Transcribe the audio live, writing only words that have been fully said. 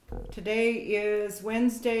Today is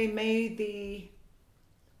Wednesday, May the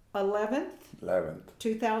 11th,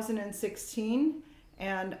 2016,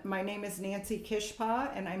 and my name is Nancy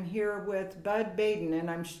Kishpa, and I'm here with Bud Baden, and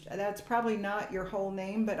that's probably not your whole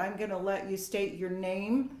name, but I'm going to let you state your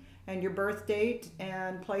name and your birth date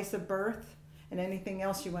and place of birth and anything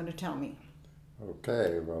else you want to tell me.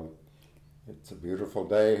 Okay, well, it's a beautiful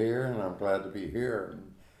day here, and I'm glad to be here.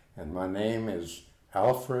 And my name is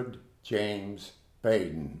Alfred James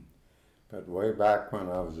Baden. But way back when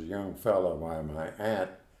I was a young fellow, my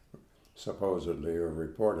aunt supposedly or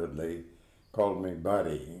reportedly called me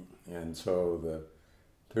Buddy. And so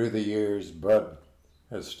through the years, Bud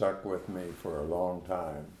has stuck with me for a long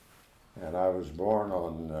time. And I was born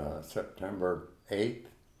on September 8th,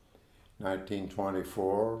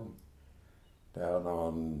 1924,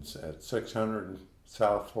 down at 600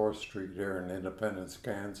 South 4th Street here in Independence,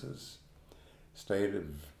 Kansas, state of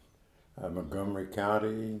Montgomery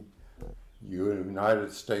County,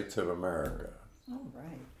 United States of America. All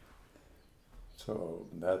right. So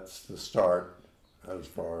that's the start as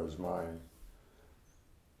far as my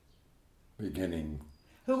beginning.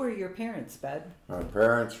 Who were your parents, Bud? My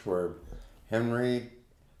parents were Henry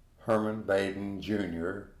Herman Baden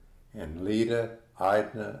Jr. and Lida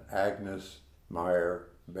Idna Agnes Meyer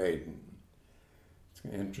Baden. It's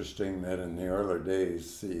interesting that in the early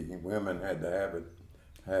days, the women had to have it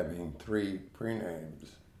having three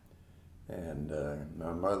prenames. And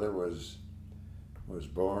my mother was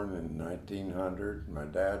born in 1900. My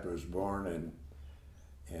dad was born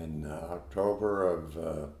in October of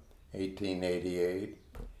 1888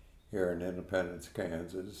 here in Independence,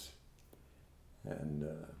 Kansas. And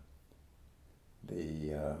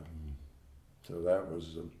so that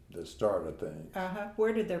was the start of things.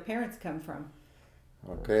 Where did their parents come from?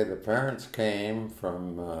 Okay, the parents came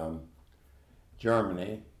from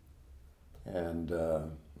Germany, and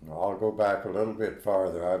I'll go back a little bit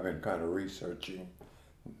farther. I've been kind of researching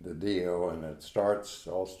the deal, and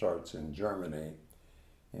all starts in Germany,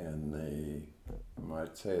 in you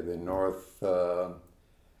might say the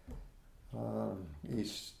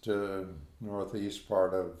northeast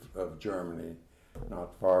part of Germany,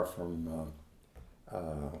 not far from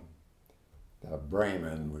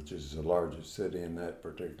Bremen, which is the largest city in that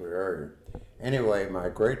particular area. Anyway, my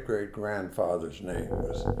great-great-grandfather's name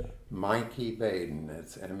was Meinke Baden.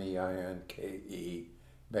 It's M-E-I-N-K-E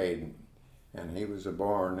Baden. And he was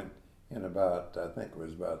born in about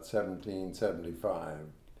 1775.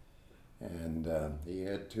 And he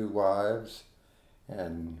had two wives.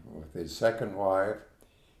 And with his second wife,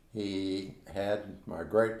 he had, my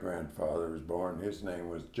great-grandfather was born, his name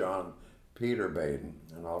was John Peter Baden.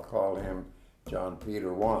 And I'll call him John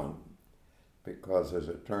Peter I, because as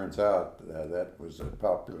it turns out, that was a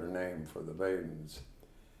popular name for the Badens.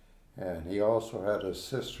 And he also had a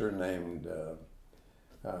sister named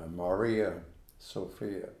Maria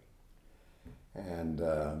Sophia. And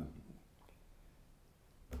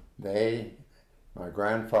my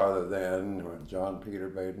grandfather then, John Peter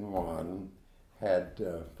Baden I, had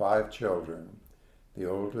 5 children. The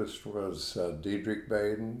oldest was Diedrich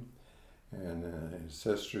Baden, and his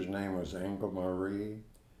sister's name was Engel Marie.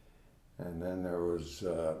 And then there was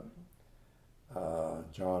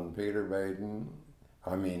John Peter Baden,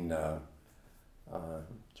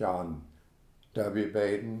 John W.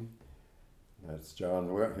 Baden. That's John.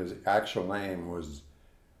 His actual name was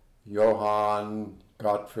Johann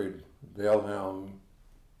Gottfried Wilhelm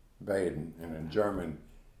Baden, and in German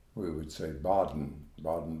we would say Baden,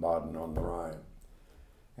 Baden on the Rhine.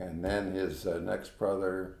 And then his next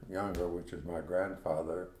brother, younger, which is my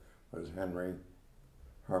grandfather, was Henry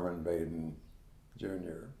Herman Baden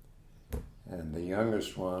Jr. And the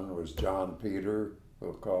youngest one was John Peter.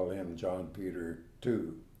 We'll call him John Peter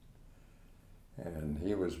II. And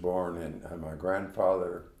he was born my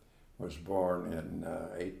grandfather was born in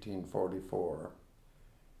 1844,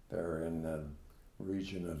 there in the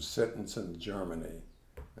region of Sittensen, Germany,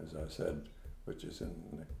 as I said, which is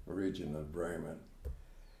in the region of Bremen.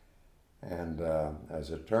 And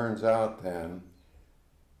as it turns out then,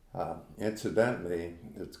 incidentally,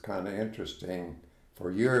 it's kind of interesting.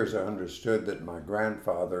 For years I understood that my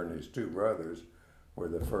grandfather and his 2 brothers were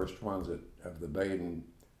the first ones of the Baden,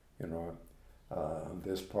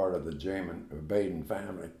 this part of the Baden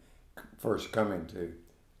family, first coming to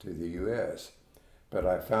the U.S. But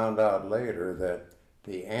I found out later that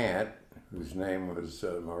the aunt, whose name was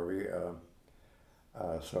Maria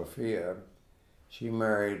Sophia, she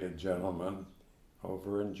married a gentleman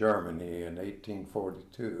over in Germany in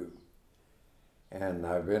 1842. And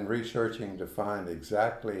I've been researching to find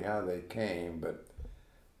exactly how they came, but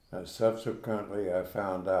subsequently I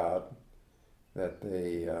found out that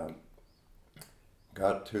they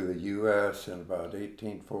got to the U.S. in about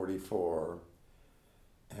 1844,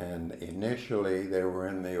 and initially they were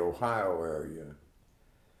in the Ohio area.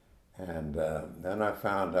 And then I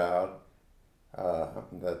found out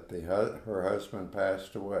that her husband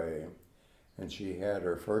passed away, and she had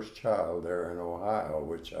her first child there in Ohio,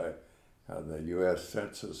 which the U.S.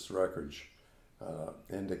 Census records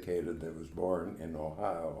indicated that was born in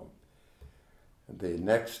Ohio. The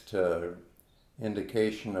next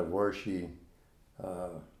indication of where she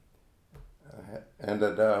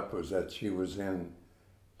ended up was that she was in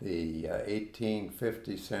the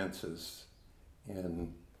 1850 census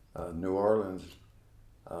in New Orleans,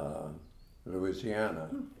 Louisiana.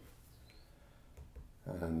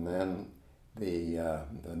 And then the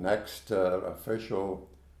next official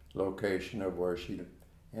location of where she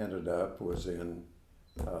ended up was in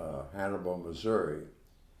Hannibal, Missouri.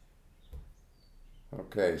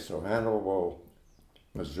 Okay, so Hannibal,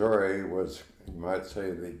 Missouri was, you might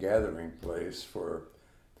say, the gathering place for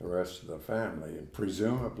the rest of the family. And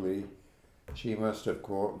presumably, she must have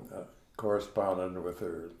corresponded with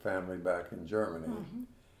her family back in Germany. Mm-hmm.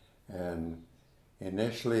 And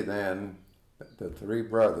initially then, the three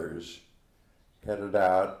brothers headed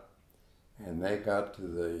out, and they got to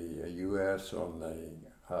the U.S. on the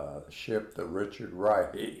ship, the Richard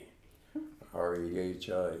Riehe,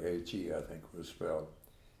 R-E-H-I-H-E, I think it was spelled.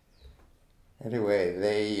 Anyway,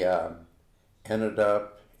 they ended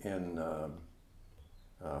up in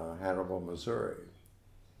Hannibal, Missouri.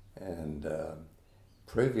 And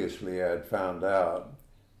previously I had found out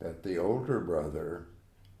that the older brother,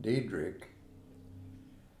 Diedrich,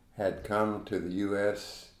 had come to the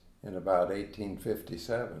U.S. in about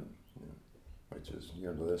 1857, which is,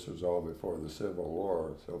 this was all before the Civil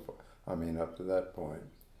War, so far, up to that point.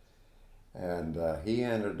 And he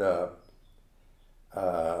ended up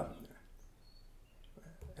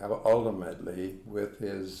ultimately with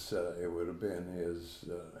his, it would have been his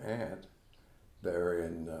aunt there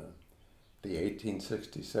in the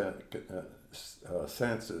 1860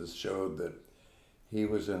 census showed that he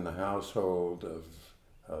was in the household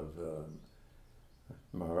of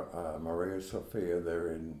Maria Sophia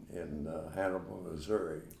there in Hannibal,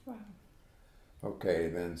 Missouri. Wow. Okay,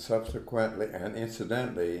 then subsequently, and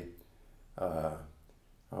incidentally,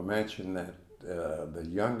 I'll mention that the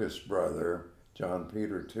youngest brother, John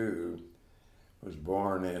Peter II, was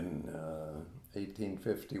born in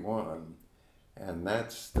 1851, and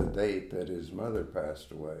that's the date that his mother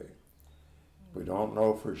passed away. We don't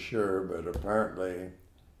know for sure, but apparently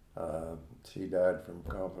she died from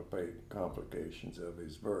complications of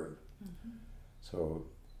his birth. Mm-hmm. So,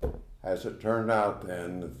 as it turned out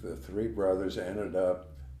then, the three brothers ended up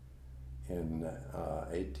in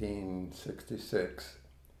 1866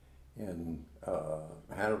 in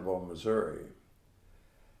Hannibal, Missouri.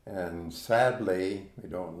 And sadly, we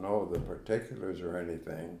don't know the particulars or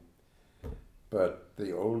anything, but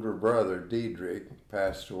the older brother, Diedrich,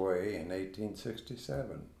 passed away in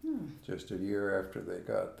 1867, just a year after they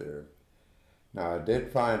got there. Now, I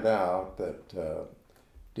did find out that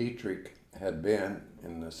Dietrich had been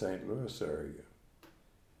in the St. Louis area,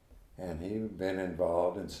 and he had been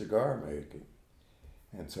involved in cigar making.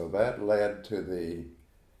 And so that led to the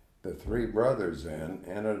three brothers then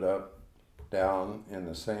ended up down in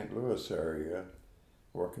the St. Louis area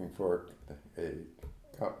working for a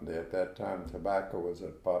company. At that time, tobacco was a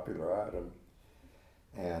popular item.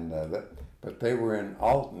 And but they were in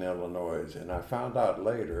Alton, Illinois, and I found out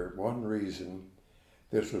later one reason.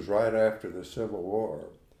 This was right after the Civil War,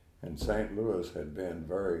 and St. Louis had been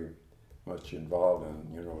very much involved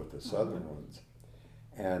in, with the Southern ones.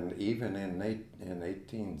 And even in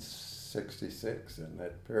 1866, in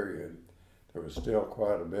that period, there was still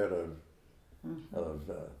quite a bit of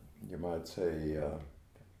you might say,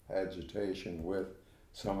 agitation with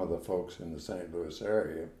some of the folks in the St. Louis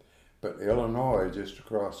area. But Illinois, just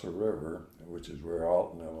across the river, which is where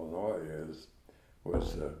Alton, Illinois is,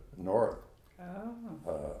 was north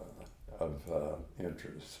of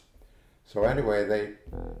interest. So anyway,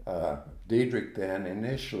 Diedrich then,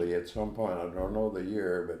 initially at some point, I don't know the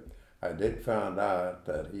year, but I did find out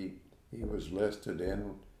that he was listed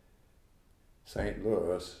in St.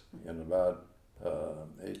 Louis in about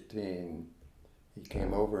he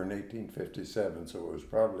came over in 1857, so it was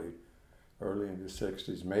probably early in the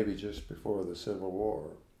 60s, maybe just before the Civil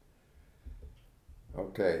War.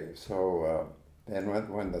 Okay, so then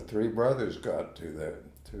when the three brothers got to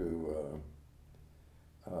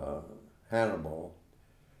Hannibal,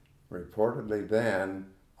 reportedly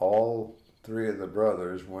then all three of the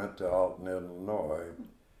brothers went to Alton, Illinois,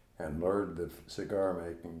 and learned the cigar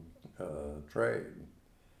making trade.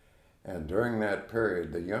 And during that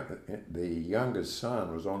period, the youngest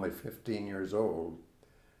son was only 15 years old,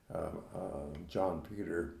 John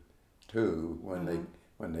Peter II, when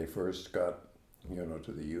they first got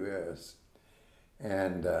to the U.S.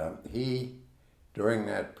 And he, during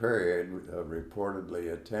that period,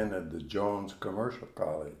 reportedly attended the Jones Commercial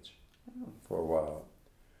College for a while.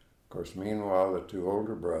 Of course, meanwhile, the two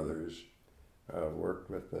older brothers worked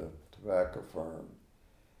with the tobacco firm.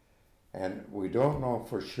 And we don't know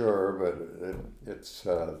for sure, but it's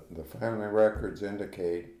the family records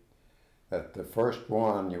indicate that the first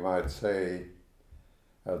one, you might say,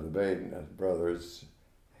 of the Baden brothers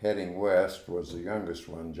heading west was the youngest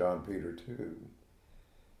one, John Peter II.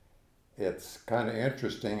 It's kind of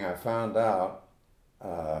interesting. I found out,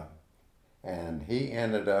 and he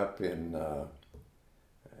ended up in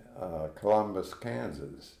Columbus,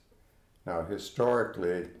 Kansas. Now,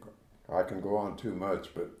 historically, I can go on too much,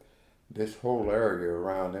 but this whole area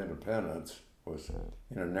around Independence was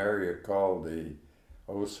in an area called the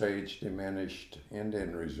Osage Diminished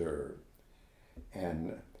Indian Reserve.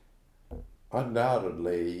 And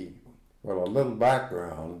undoubtedly, well, a little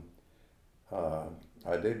background,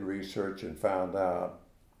 I did research and found out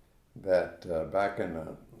that back in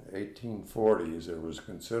the 1840s, there was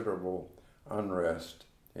considerable unrest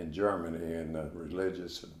in Germany in the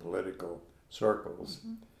religious and political circles.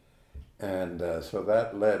 Mm-hmm. And so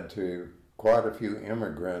that led to quite a few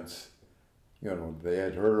immigrants. They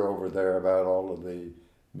had heard over there about all of the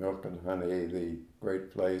milk and honey, the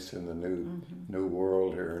great place in the new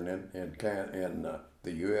world here in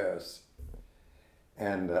the U.S.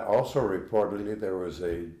 And also reportedly there was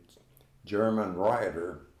a German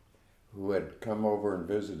writer who had come over and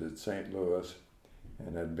visited St. Louis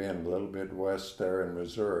and had been a little bit west there in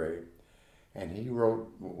Missouri. And he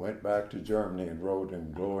went back to Germany and wrote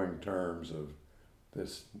in glowing terms of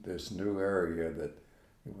this new area, that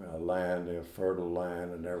land, fertile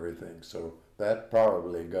land and everything. So that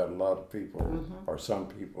probably got a lot of people, or some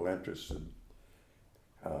people, interested,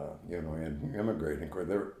 in immigrating.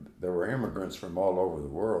 There were immigrants from all over the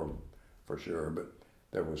world, for sure, but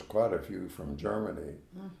there was quite a few from Germany,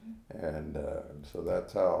 and so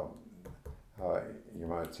that's how you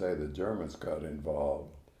might say the Germans got involved.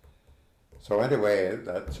 So anyway,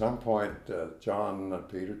 at some point, John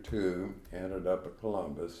Peter II ended up at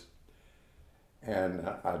Columbus, and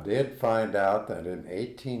I did find out that in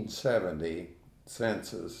 1870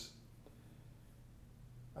 census,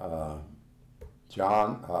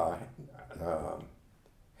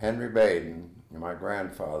 Henry Baden, my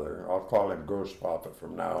grandfather, I'll call him Grosspapa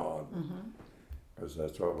from now on, because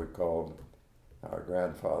that's what we called our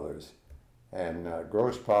grandfathers. And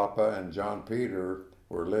Grosspapa and John Peter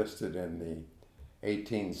were listed in the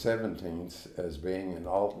 1817s as being in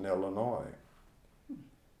Alton, Illinois.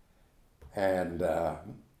 And of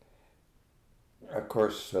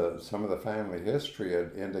course, some of the family history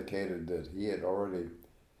had indicated that he had already,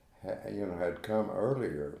 had come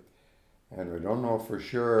earlier. And we don't know for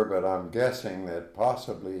sure, but I'm guessing that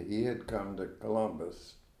possibly he had come to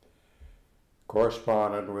Columbus,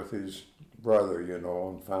 corresponded with his brother,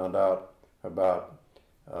 and found out about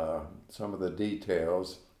some of the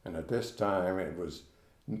details. And at this time, it was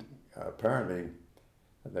apparently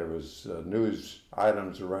there was news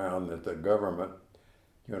items around that the government,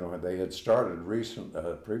 they had started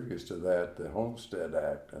previous to that, the Homestead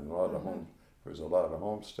Act, and there was a lot of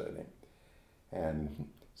homesteading. And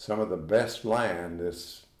some of the best land,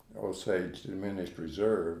 this Osage Diminished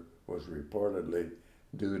Reserve, was reportedly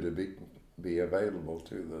due to be available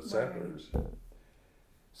to the settlers. Right.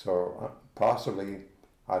 So possibly,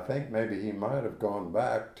 I think maybe he might have gone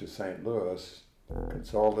back to St. Louis,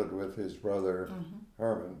 consulted with his brother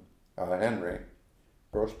Henry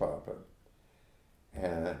Grosspapa,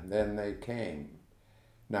 and then they came.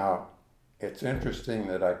 Now, it's interesting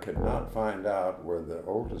that I could not find out where the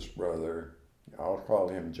oldest brother, I'll call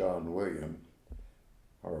him John William,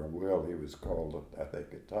 or Will he was called, I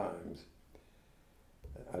think, at times.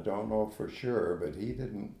 I don't know for sure, but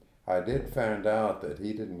I did find out that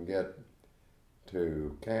he didn't get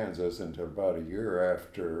to Kansas until about a year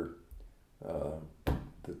after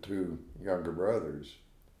the two younger brothers.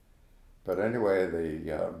 But anyway,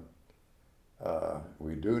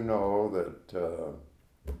 we do know that the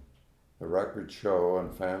records show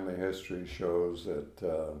and family history shows that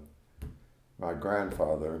my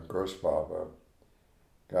grandfather, Grosspapa,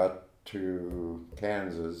 got to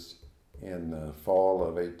Kansas in the fall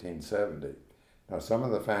of 1870. Now, some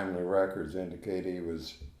of the family records indicate he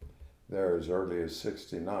was there as early as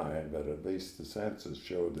 69, but at least the census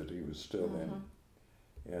showed that he was still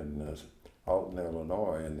in Alton,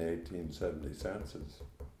 Illinois in the 1870 census.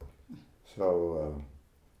 So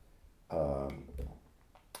Um,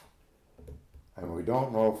 and we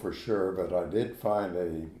don't know for sure, but I did find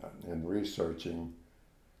in researching,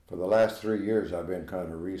 for the last 3 years I've been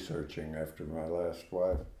kind of researching after my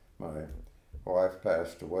wife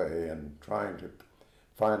passed away, and trying to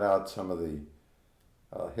find out some of the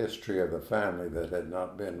history of the family that had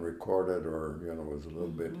not been recorded, or was a little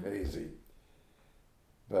bit hazy.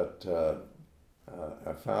 But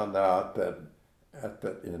I found out that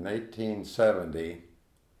in 1870,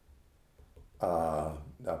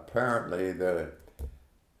 apparently there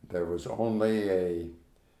was only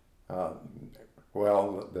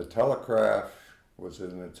the telegraph was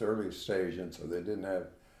in its early stage, and so they didn't have,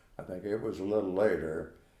 I think it was a little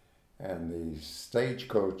later, and the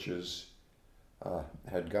stagecoaches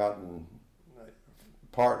had gotten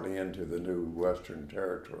partly into the new Western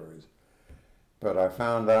territories. But I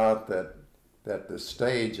found out that the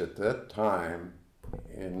stage at that time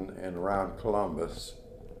in around Columbus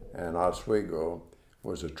and Oswego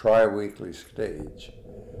was a tri-weekly stage.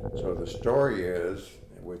 So the story is,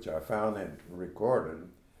 which I found recorded,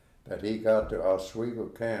 that he got to Oswego,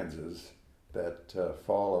 Kansas that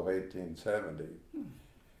fall of 1870,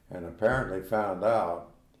 and apparently found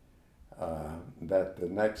out that the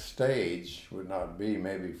next stage would not be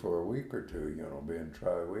maybe for a week or two, being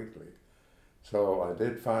tri-weekly. So I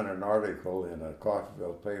did find an article in a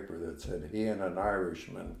Coffeyville paper that said he and an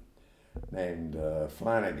Irishman named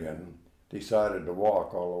Flanagan decided to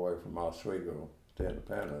walk all the way from Oswego to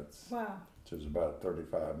Independence. Wow. Which is about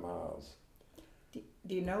 35 miles. Do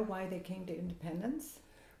you know why they came to Independence?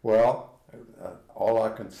 Well, all I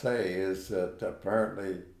can say is that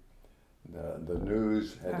apparently the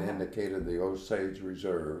news had indicated the Osage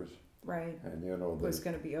reserves. Right. And was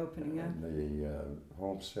going to be opening up. And the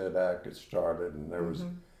Homestead Act had started, and there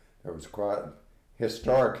was quite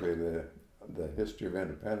historically the history of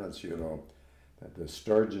independence. That the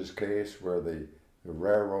Sturgis case where the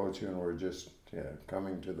railroads were just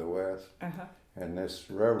coming to the west, and this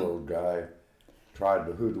railroad guy tried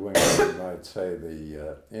to hoodwink, you might say,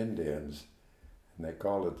 the Indians, and they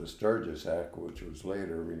called it the Sturgis Act, which was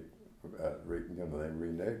later they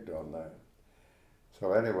reneged on that.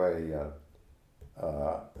 So anyway,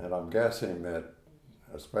 and I'm guessing that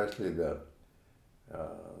especially that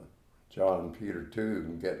John Peter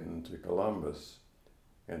Toombs getting to Columbus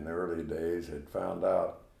in the early days had found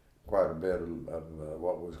out quite a bit of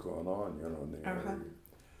what was going on, in the area.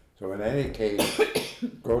 So in any case,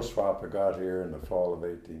 Grossfather got here in the fall of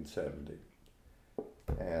 1870,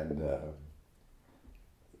 and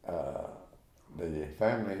the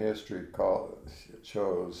family history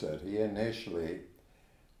shows that he initially,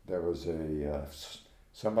 there was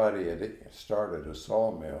somebody had started a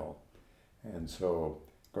sawmill, and so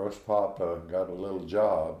Grosspapa got a little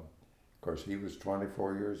job. Of course, he was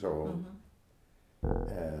 24 years old,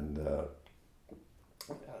 and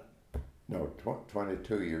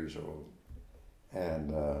 22 years old,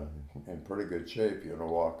 and in pretty good shape,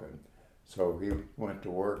 walking. So he went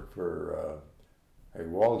to work for a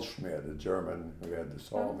Waldschmidt, a German who had the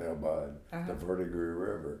sawmill by the Verdigris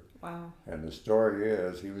River. Wow. And the story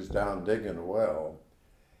is he was down digging a well,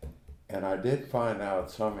 and I did find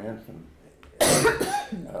out some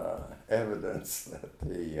evidence that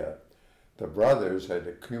the brothers had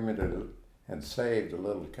accumulated and saved a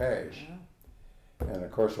little cash. And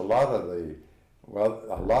of course, a lot of the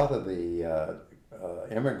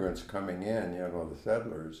immigrants coming in, the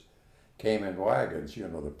settlers, came in wagons,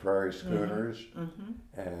 the prairie schooners,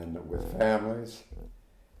 and with families,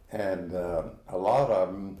 and a lot of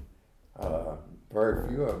them, very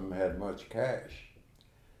few of them had much cash.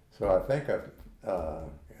 So I think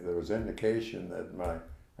there was indication that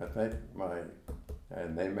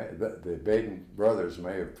the Baden brothers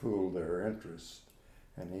may have pooled their interests,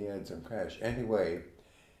 and he had some cash. Anyway,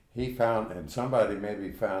 he found, and somebody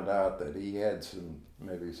maybe found out that he had some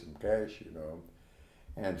cash,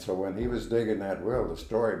 And so when he was digging that well, the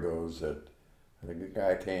story goes that the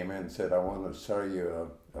guy came in and said, "I want to sell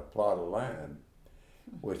you a plot of land,"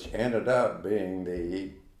 which ended up being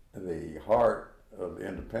the heart of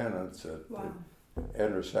Independence at the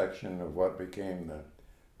intersection of what became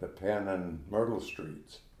the Penn and Myrtle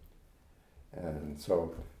Streets. And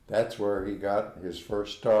so that's where he got his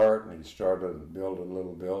first start, and he started to build a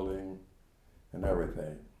little building and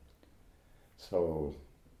everything. So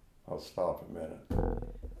I'll stop a minute.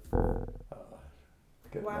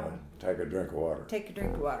 Take a drink of water. Take a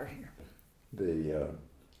drink of water here.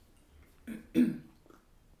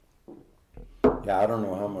 I don't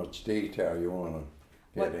know how much detail you want to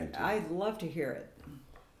get into. I'd love to hear it.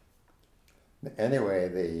 Anyway,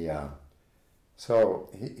 so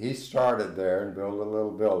he started there and built a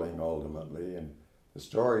little building ultimately, and the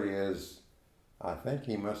story is, I think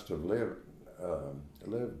he must have lived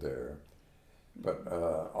there, but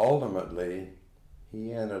ultimately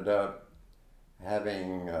he ended up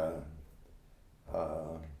having.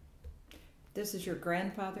 This is your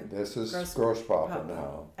grandfather? This is Gross Grosspapa Papa.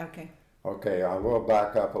 now. Okay. Okay, I will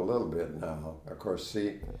back up a little bit now. Of course,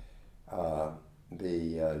 see,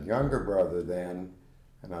 the younger brother then,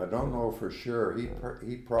 and I don't know for sure,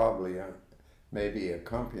 he probably maybe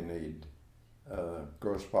accompanied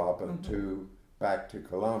Grosspapa to back to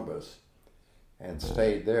Columbus and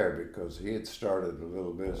stayed there because he had started a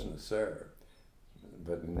little business there.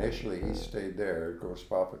 But initially he stayed there.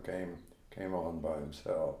 Grosspapa came on by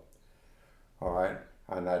himself. All right,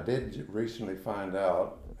 and I did recently find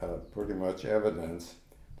out pretty much evidence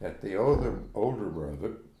that the older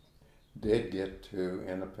brother did get to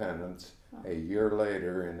independence a year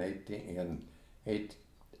later in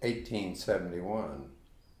 1871.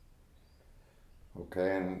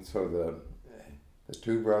 Okay, and so the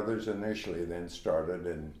two brothers initially then started,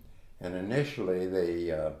 and initially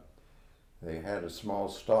they had a small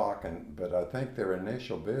stock, but I think their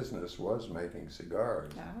initial business was making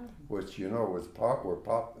cigars, which was popular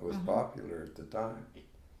at the time,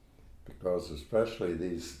 because especially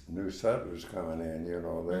these new settlers coming in, they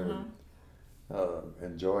would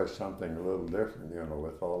enjoy something a little different,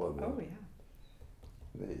 with all of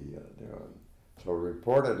so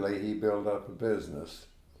reportedly he built up a business,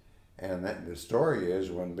 and the story is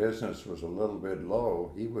when business was a little bit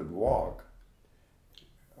low, he would walk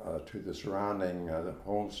to the surrounding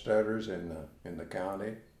homesteaders in the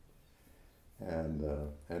county. And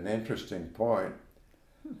an interesting point,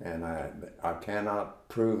 and I cannot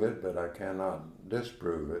prove it, but I cannot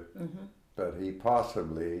disprove it, but he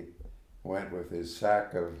possibly went with his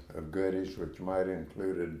sack of goodies, which might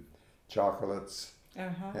included chocolates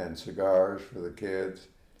and cigars for the kids.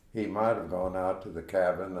 He might have gone out to the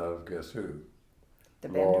cabin of, guess who?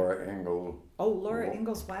 Laura Ingalls. Oh, Laura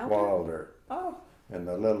Ingalls Wilder? Wilder. Oh. In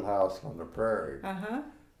the Little House on the Prairie.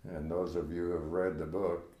 And those of you who have read the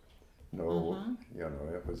book know,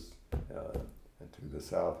 it was to the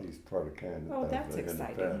southeast part of Canada. Oh, that's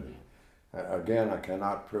exciting. Again, I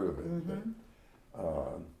cannot prove it.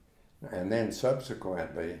 But, and then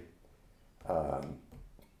subsequently, I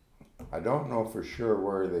don't know for sure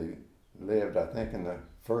where they lived. I think in the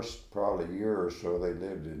first probably year or so they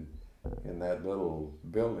lived in that little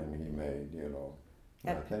building he made,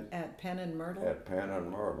 At Penn and Myrtle? At Penn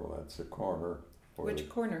and Myrtle. That's the corner. Which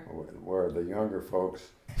corner? Where the younger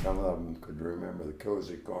folks, some of them could remember the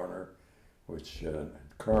Cozy Corner, which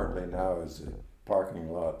currently now is the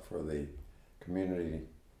parking lot for the community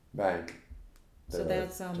bank. So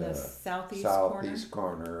that's on the southeast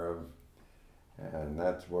corner of, and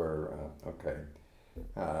that's where,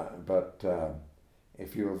 but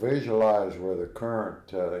if you visualize where the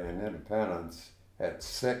current in Independence at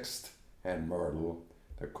 6th and Myrtle,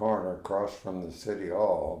 the corner across from the City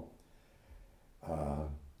Hall,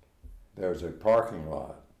 there's a parking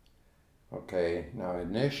lot. Okay, now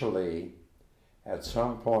initially, at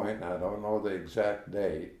some point, I don't know the exact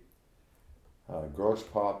date,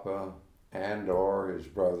 Grosspapa and or his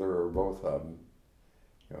brother, or both of them,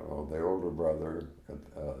 the older brother,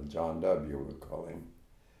 John W. we'll call him,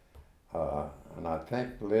 and I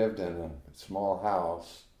think lived in a small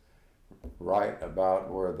house right about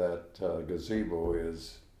where that gazebo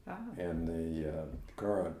is in the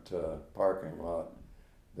current parking lot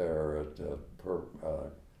there at the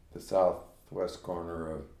southwest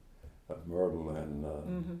corner of Myrtle and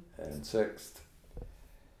 6th.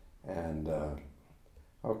 And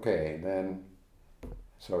then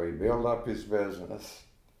so he built up his business,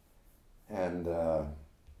 and I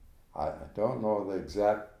don't know the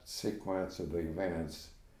exact sequence of the events,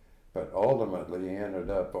 but ultimately he ended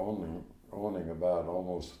up owning about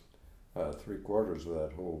almost 3/4 of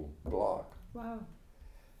that whole block. Wow.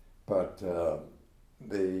 But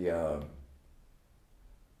the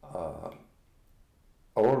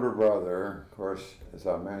older brother, of course, as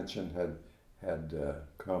I mentioned, had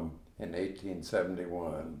come in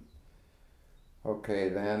 1871. Okay,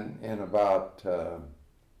 then in about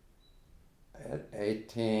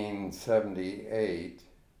 1878,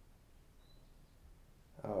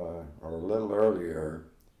 or a little earlier,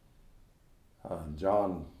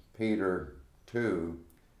 John Peter II,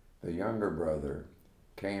 the younger brother,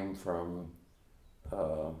 came from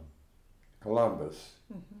Columbus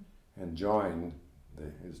and joined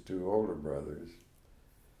his two older brothers.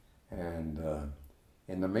 And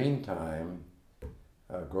in the meantime,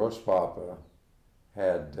 Grosspapa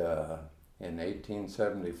had, in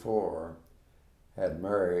 1874, had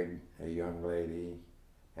married a young lady,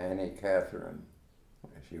 Annie Catherine.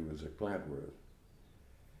 She was a Clintworth.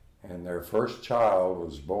 and their first child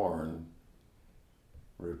was born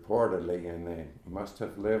reportedly, and they must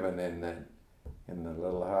have living in the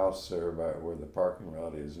little house there by where the parking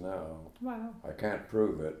lot is now. Wow. I can't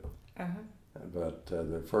prove it, Uh-huh. but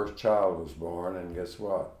the first child was born, and guess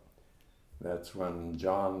what? That's when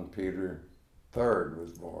John Peter III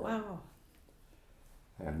was born. Wow.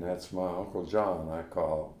 And that's my Uncle John, I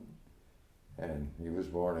call. And he was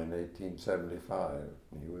born in 1875.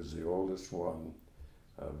 He was the oldest one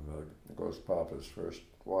of Ghost Papa's first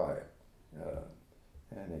wife,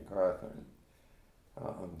 Annie Carthen.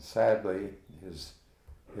 Sadly, his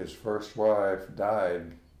first wife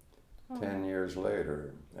died 10 years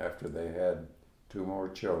later after they had 2 more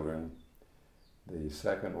children. The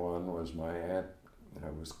second one was my aunt,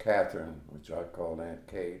 was Catherine, which I called Aunt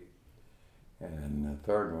Kate. And the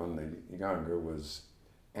third one, the younger, was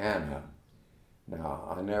Anna. Now,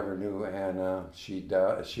 I never knew Anna. She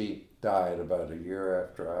died about a year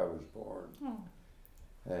after I was born. Oh.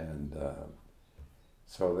 And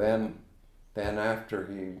so then after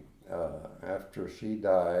she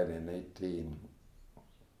died in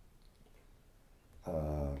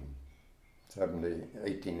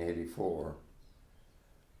 1884,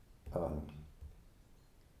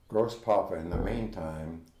 Ghost Papa, in the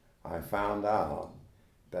meantime, I found out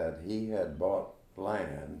that he had bought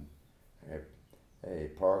land, a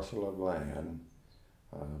parcel of land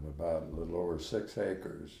of about a little over 6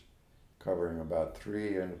 acres, covering about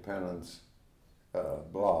 3 Independence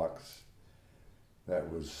blocks, that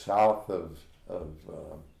was south of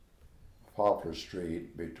Poplar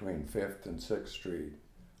Street between 5th and 6th Street,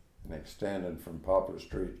 and extended from Poplar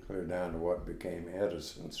Street clear down to what became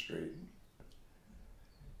Edison Street.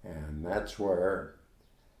 And that's where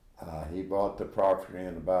he bought the property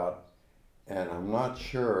in about, and I'm not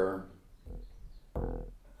sure,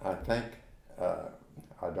 I think, I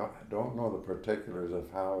don't know the particulars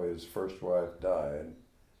of how his first wife died,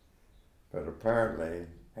 but apparently,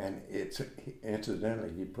 and it's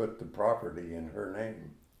incidentally, he put the property in her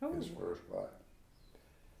name, his first wife.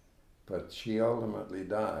 But she ultimately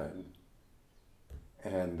died,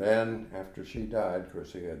 and then after she died, of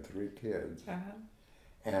course, he had 3 kids,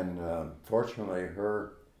 and fortunately,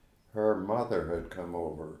 her mother had come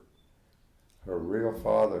over. Her real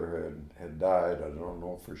father had died. I don't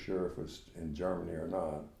know for sure if it was in Germany or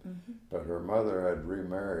not, but her mother had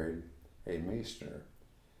remarried a Meissner,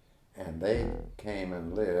 and they came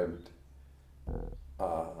and lived,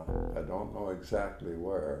 I don't know exactly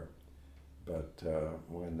where, but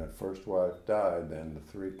when the first wife died, then the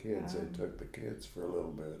 3 kids, they took the kids for a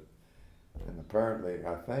little bit. And apparently,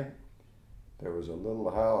 I think there was a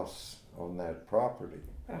little house on that property.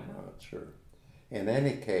 I'm not sure. In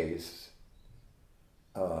any case,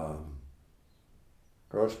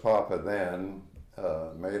 Ghost Papa then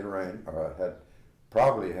made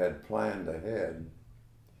probably had planned ahead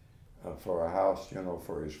for a house,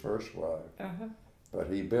 for his first wife. But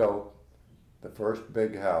he built the first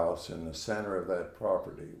big house in the center of that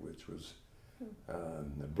property, which was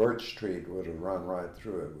the Birch Street would have run right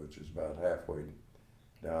through it, which is about halfway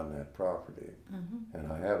down that property.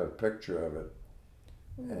 And I have a picture of it.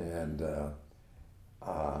 And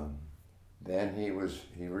then he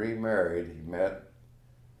remarried. He met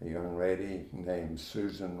a young lady named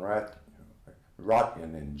Susan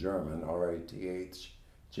Rottjen in German, Rathjen.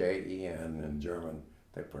 In German,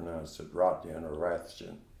 they pronounce it Rottjen or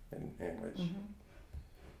Rathjen in English.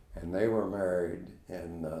 And they were married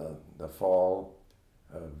in the fall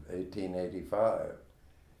of 1885.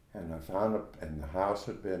 And I found and the house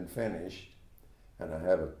had been finished, and I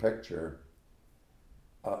have a picture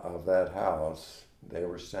of that house. They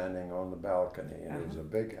were standing on the balcony, and it was a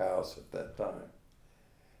big house at that time.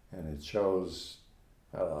 And it shows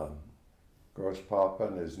Ghost Papa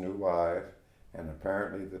and his new wife, and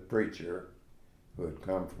apparently the preacher who had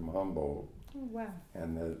come from Humboldt. Oh, wow.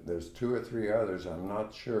 And there's 2 or 3 others. I'm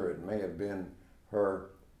not sure. It may have been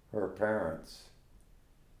her parents,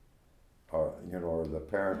 or the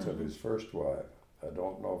parents of his first wife. I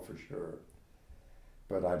don't know for sure.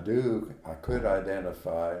 But I could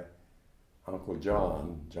identify Uncle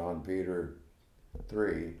John Peter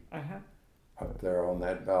III, up there on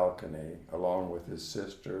that balcony, along with his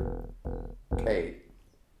sister Kate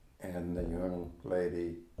and the young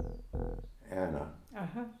lady Anna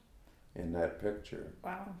in that picture.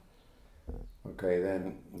 Wow. Okay,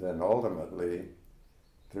 then ultimately,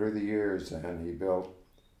 through the years, then he built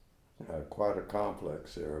quite a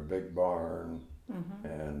complex there, a big barn,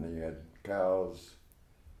 and he had cows,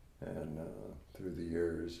 and through the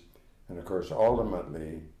years. And of course,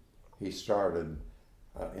 ultimately, he started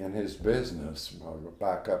in his business, I'll go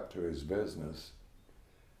back up to his business,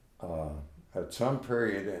 at some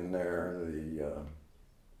period in there,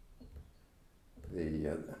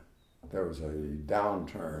 there was a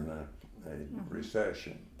downturn, a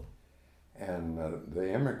recession, and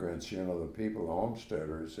the immigrants, the people, the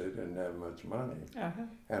homesteaders, they didn't have much money. Uh-huh.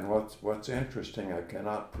 And what's interesting, I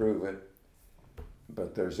cannot prove it,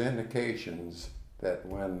 but there's indications that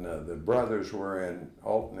when the brothers were in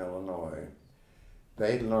Alton, Illinois,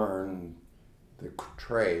 they learned the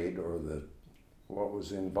trade or what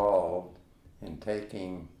was involved in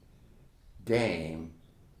taking game,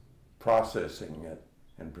 processing it,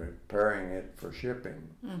 and preparing it for shipping.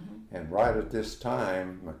 Mm-hmm. And right at this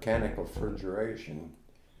time, mechanical refrigeration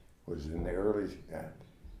was in the early,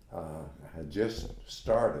 had just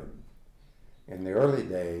started. In the early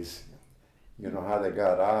days, you know how they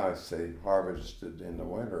got ice, they harvested in the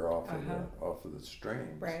winter off of the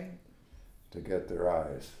streams. Right. To get their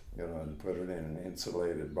ice, and put it in an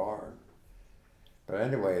insulated barn. But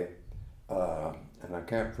anyway, and I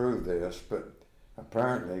can't prove this, but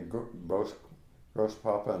apparently both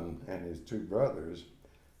Grosspapa and his two brothers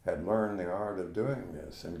had learned the art of doing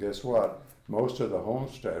this. And guess what? Most of the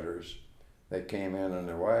homesteaders, they came in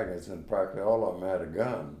their wagons, and practically all of them had a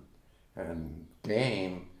gun. And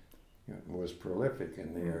game was prolific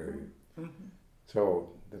in the area. Mm-hmm.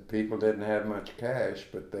 So the people didn't have much cash,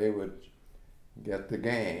 but they would get the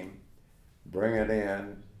game, bring it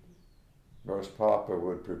in. Grosspapa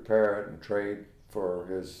would prepare it and trade for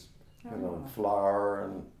his, flour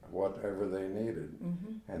and whatever they needed,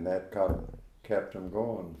 and that kept them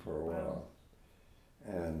going for a while.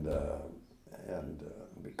 And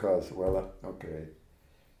because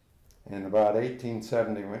in about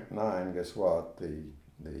 1879, guess what? The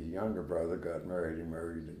younger brother got married. He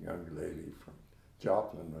married a young lady from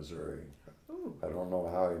Joplin, Missouri. Ooh. I don't know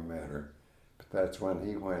how he met her. That's when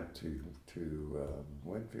he went to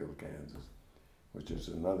Winfield, Kansas, which is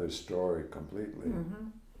another story completely. Mm-hmm.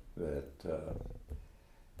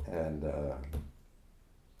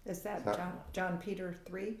 Is that John Peter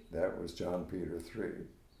III? That was John Peter III,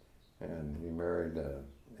 and he married a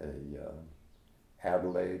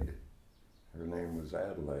Adelaide. Her name was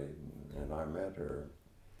Adelaide, and I met her.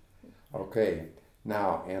 Okay,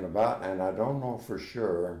 now and I don't know for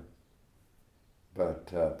sure.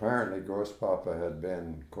 But apparently Grosspapa had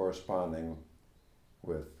been corresponding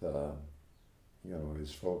with,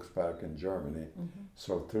 his folks back in Germany. Mm-hmm.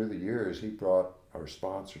 So through the years, he brought or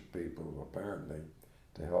sponsored people, apparently,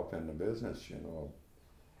 to help in the business,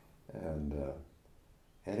 And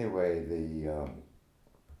anyway,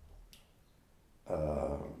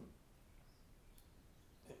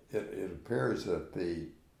 it appears that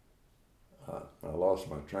I lost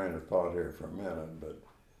my train of thought here for a minute, but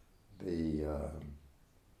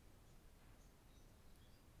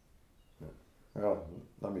well,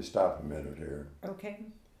 let me stop a minute here. Okay.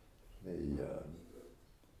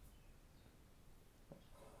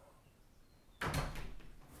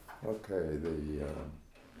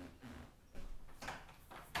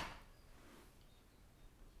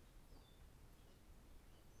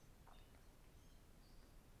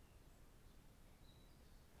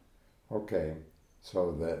 Okay,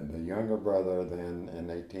 so the younger brother then in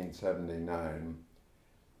 1879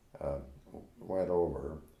 went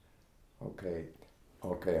over. Okay,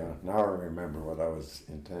 now I remember what I was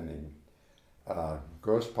intending.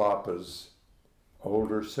 Grosspapa's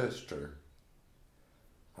older sister,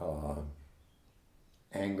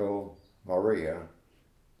 Engel Maria,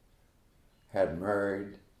 had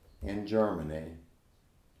married in Germany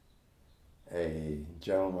a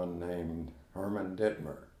gentleman named Herman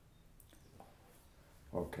Dittmer.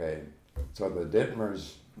 Okay, so the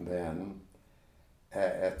Dittmers then,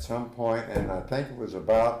 at some point, and I think it was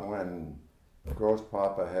about when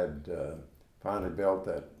Grosspapa had finally built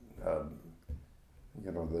that,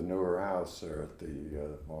 the newer house there at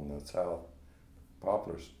on the South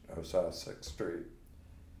South 6th Street.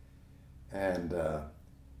 And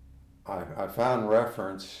I found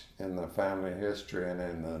reference in the family history and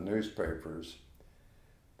in the newspapers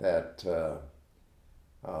that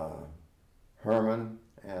Herman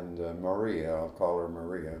and Maria, I'll call her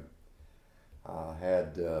Maria,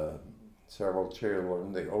 had several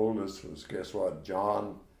children. The oldest was, guess what,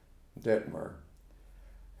 John Dittmer.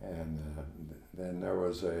 And then there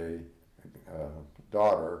was a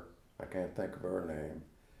daughter, I can't think of her name,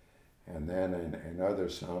 and then another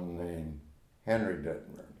son named Henry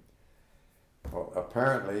Dittmer. Well,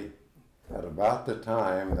 apparently, at about the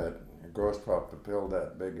time that Grosspapa built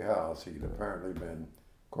that big house, he'd apparently been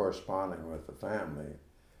corresponding with the family.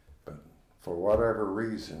 But for whatever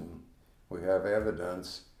reason, we have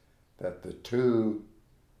evidence that the two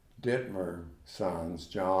Dittmer sons,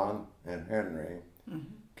 John and Henry,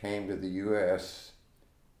 came to the U.S.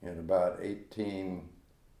 in about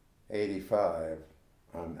 1885,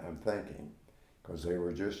 I'm thinking, because they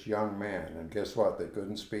were just young men. And guess what? They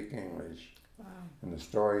couldn't speak English. Wow. And the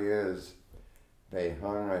story is they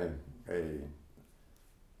hung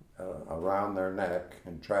around their neck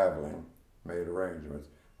and traveling, made arrangements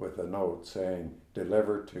with a note saying,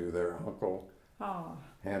 delivered to their uncle Oh.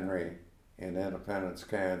 Henry in Independence,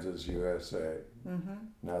 Kansas, USA. Mm-hmm.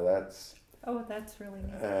 Now that's, Oh, that's really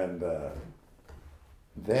neat. and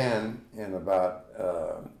then in about,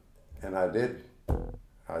 and I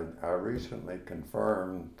recently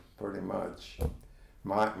confirmed pretty much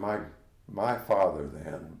my father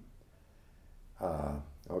then,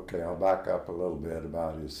 okay, I'll back up a little bit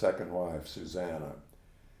about his second wife, Susanna.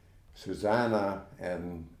 Susanna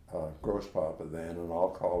and Grosspapa then, and I'll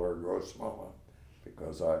call her Grossmama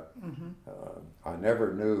because I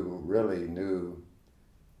never really knew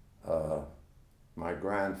my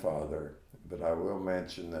grandfather, but I will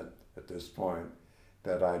mention that at this point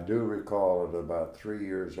that I do recall at about 3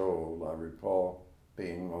 years old, I recall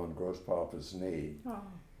being on Grosspapa's knee. Oh.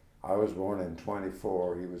 I was born in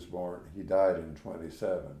 24, he died in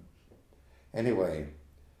 27. Anyway,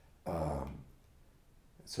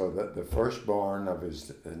 so the firstborn of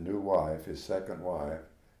his new wife, his second wife,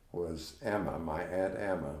 was Emma, my Aunt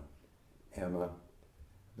Emma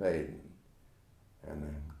Vaden.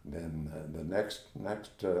 And then the next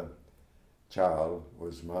child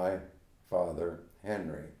was my father,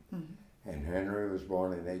 Henry. Mm-hmm. And Henry was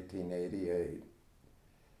born in 1888.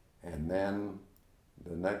 And then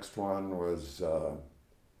the next one was the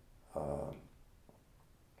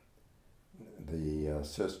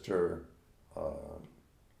sister,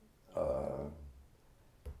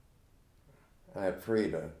 Aunt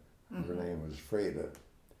Frida. Her name was Frida.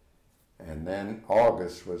 And then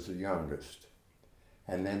August was the youngest.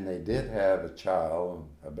 And then they did have a child,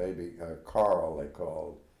 a baby, Carl they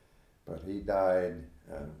called, but he died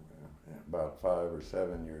about 5 or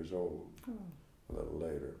 7 years old, a little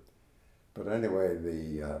later. But anyway,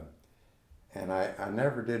 and I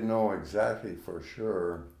never did know exactly for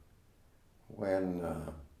sure when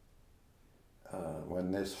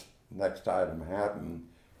this next item happened,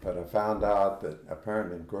 but I found out that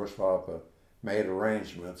apparently Grosspapa made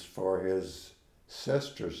arrangements for his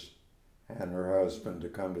sisters and her husband to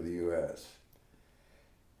come to the U.S.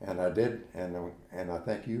 And I did, and I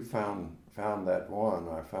think you found that one.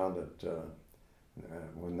 I found it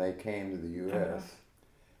when they came to the U.S.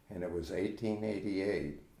 And it was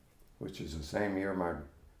 1888, which is the same year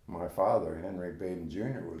my father, Henry Baden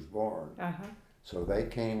Jr., was born. Uh-huh. So they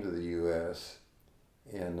came to the U.S.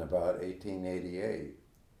 in about 1888.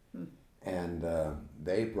 And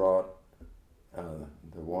they brought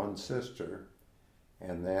the one sister,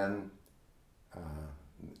 and then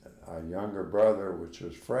a younger brother, which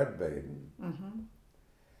was Fred Baden. Mm-hmm.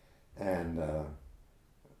 And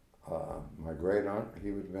my great aunt,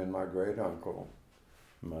 he would have been my great uncle.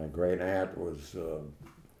 My great aunt was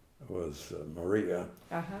Maria,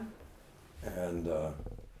 and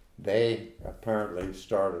they apparently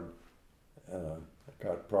started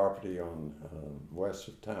got property on west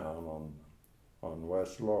of town on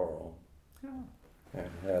West Laurel, and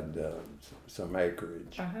had some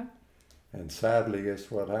acreage. And sadly, guess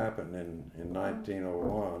what happened in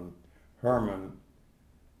 1901? Herman,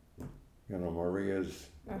 Maria's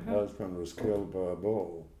husband, was killed by a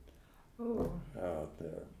bull. Ooh. Out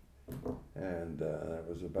there, and that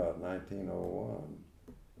was about 1901.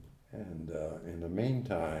 And in the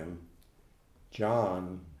meantime,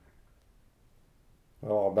 John,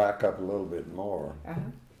 well, I'll back up a little bit more.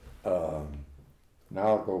 Now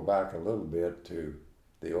I'll go back a little bit to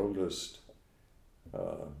the oldest,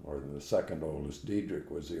 or the second oldest.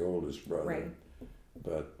 Diedrich was the oldest brother. Right.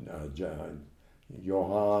 But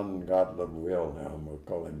Johann Gottlieb Wilhelm, we'll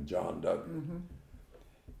call him John W. Mm-hmm.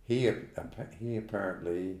 He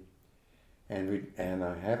apparently, and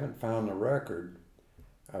I haven't found a record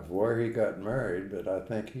of where he got married, but I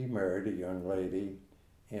think he married a young lady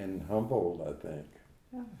in Humboldt, I think.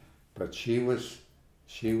 Oh. But she was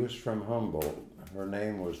from Humboldt. Her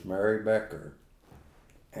name was Mary Becker,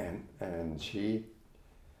 and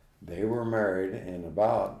they were married in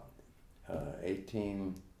about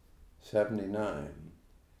 1879,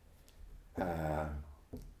 and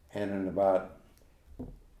in about.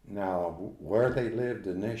 Now, where they lived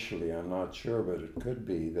initially, I'm not sure, but it could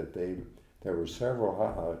be that there were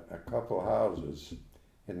a couple houses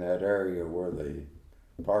in that area where the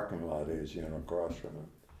parking lot is, across from it.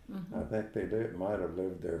 I think they might have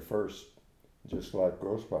lived there first, just like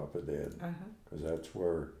Grosspapa did, because that's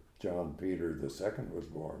where John Peter II was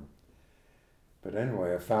born. But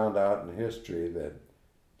anyway, I found out in history that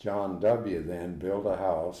John W. then built a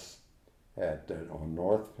house on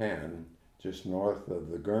North Penn, just north of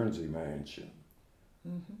the Guernsey Mansion,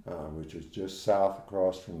 which is just south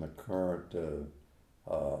across from the current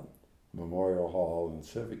Memorial Hall and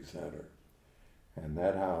Civic Center. And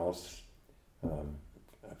that house,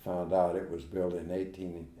 I found out it was built in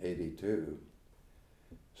 1882.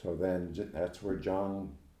 So then that's where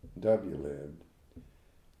John W. lived.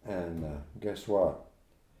 And guess what?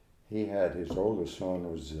 He had his oldest son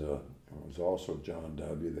was also John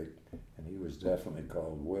W. And he was definitely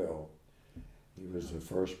called Will. He was the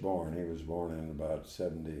firstborn. He was born in about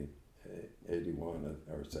 81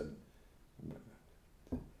 or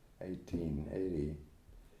 1880.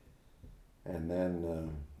 And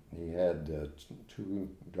then he had two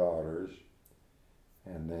daughters,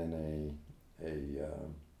 and then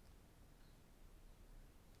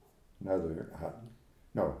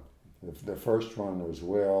the first one was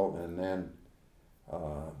Will, and then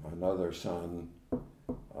another son,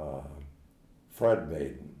 Fred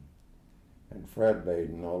Baden. And Fred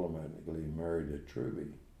Baden ultimately married a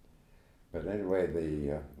Truby. But anyway,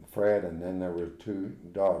 Fred, and then there were two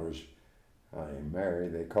daughters. Mary,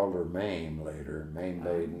 they called her Mame later, Mame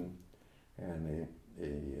Baden, and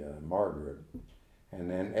Margaret, and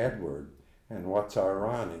then Edward. And what's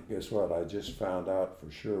ironic, guess what? I just found out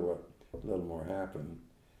for sure what a little more happened.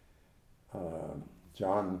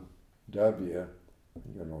 John W.,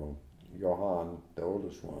 Johann, the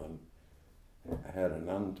oldest one, had an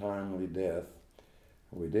untimely death.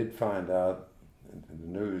 We did find out in the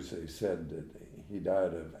news, they said that he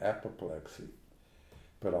died of apoplexy.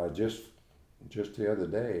 But I just the other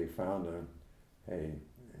day found a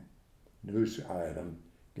news item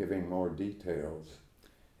giving more details.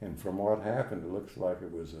 And from what happened, it looks like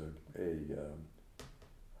it was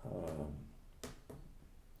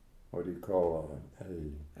what do you call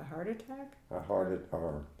a heart attack?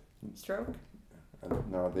 Or stroke?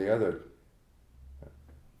 No, the other.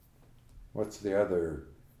 What's the other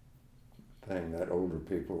thing that older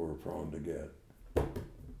people were prone to get?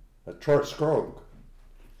 A stroke.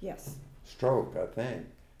 Yes. Stroke, I think.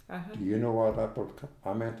 Uh-huh. Do you know what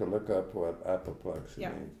I meant to look up what apoplexy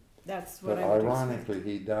means. That's what but I would ironically, expect.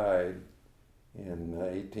 he died in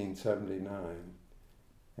 1879,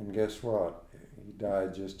 and guess what? He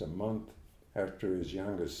died just a month after his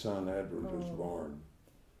youngest son Edward was born,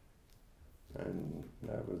 and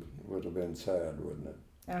that would have been sad, wouldn't it?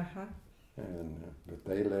 Uh-huh. And but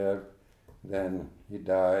they lived. Then he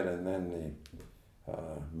died, and then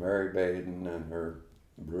Mary Baden and her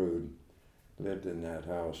brood lived in that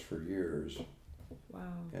house for years.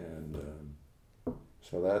 Wow. And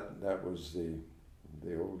so that was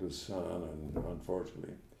the oldest son, and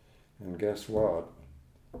unfortunately, and guess what?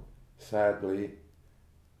 Sadly,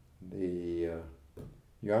 the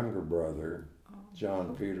younger brother,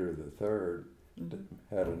 John Peter III,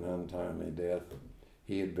 had an untimely death.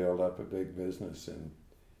 He had built up a big business in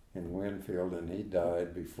Winfield, and he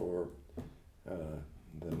died before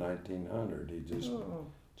the 1900. He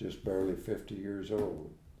just barely 50 years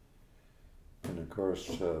old. And of course,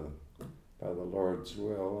 by the Lord's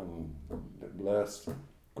will and blessed,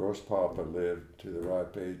 Grosspapa lived to the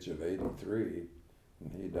ripe age of 83,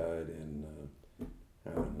 and he died in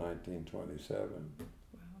 1927.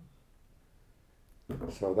 Wow.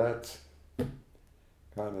 So that's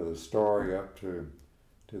kind of the story up to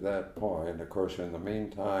that point. Of course, in the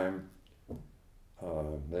meantime,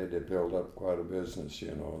 they did build up quite a business,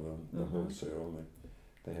 the wholesale.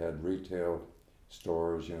 They had retail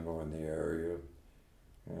stores, in the area.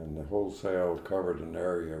 And the wholesale covered an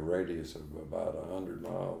area radius of about 100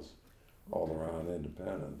 miles all around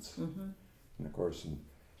Independence. And of course,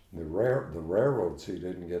 the railroads, he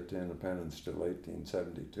didn't get to Independence till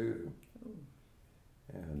 1872.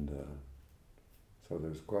 And so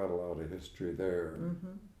there's quite a lot of history there.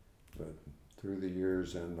 But through the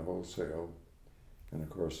years and the wholesale, and of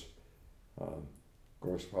course,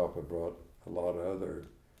 Grosspapa brought a lot of other,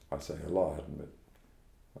 I say a lot, but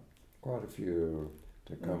quite a few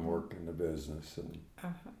to come work in the business.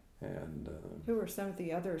 And who are some of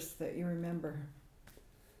the others that you remember?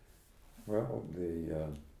 Well,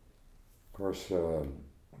 of course,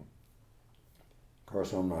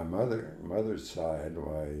 on my mother's side,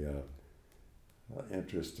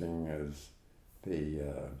 interesting is the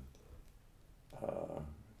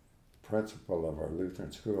principal of our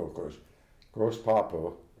Lutheran school. Of course,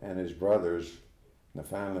 Grosspapa and his brothers, the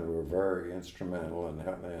family were very instrumental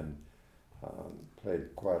and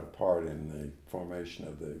played quite a part in the formation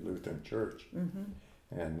of the Lutheran Church.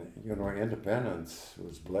 And Independence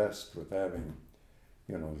was blessed with having,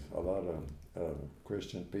 a lot of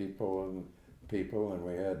Christian people and people, and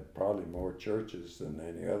we had probably more churches than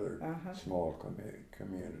any other Uh-huh. small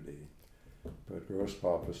community. But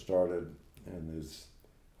Grosspapa started, and his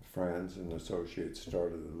friends and associates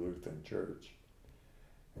started the Lutheran Church.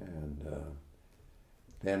 And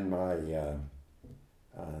then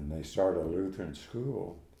and they started a Lutheran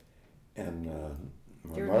school. And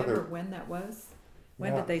my Do you mother. remember when that was?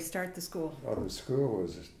 When Yeah. did they start the school? Well, the school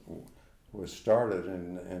was started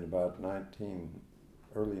in about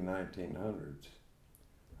early 1900s.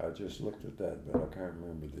 I just looked at that, but I can't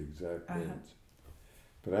remember the exact Uh-huh. dates.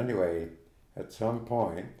 But anyway, at some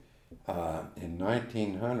point in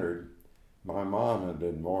 1900, my mom had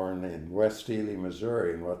been born in West Ely,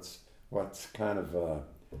 Missouri, and what's kind of a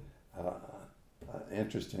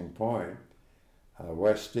interesting point.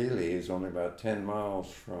 West Ely is only about 10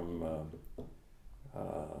 miles from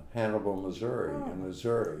Hannibal, Missouri, Oh. in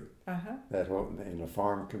Missouri. Uh-huh. That in a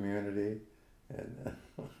farm community, and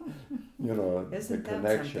you know Isn't the that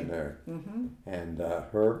connection something? there. Mm-hmm. And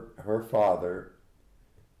her father.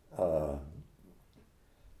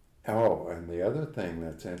 And the other thing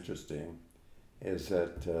that's interesting is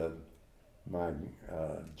that my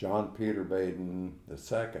John Peter Baden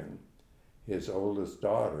II, his oldest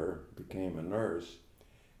daughter, became a nurse.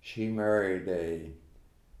 She married a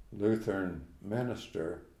Lutheran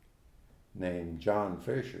minister named John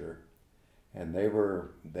Fisher, and they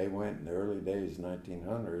went in the early days,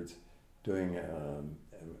 1900s, doing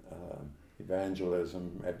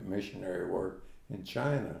evangelism, missionary work in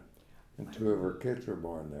China, and two of her kids were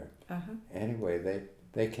born there. Uh-huh. Anyway,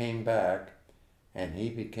 they came back, and he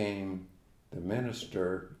became the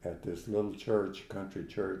minister at this little church, country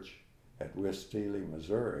church, at West Ely,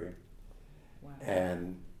 Missouri, Wow.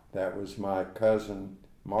 and that was my cousin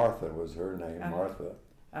Martha was her name, Uh-huh. Martha,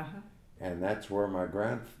 Uh-huh. and that's where my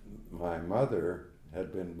mother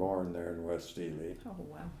had been born there in West Ely, Oh,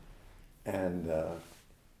 wow. and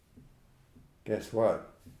guess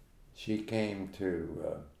what? She came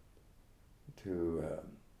to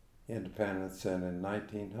Independence in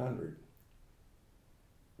 1900,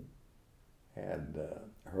 and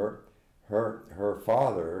her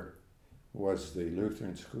father was the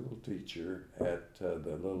Lutheran school teacher at the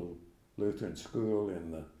little Lutheran school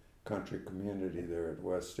in the country community there at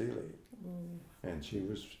West Ely, and she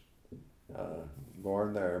was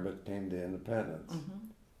born there but came to Independence,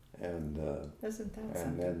 Mm-hmm. and Isn't that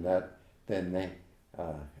and something? then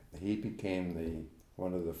he became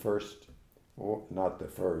one of the first, well, not the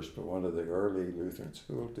first, but one of the early Lutheran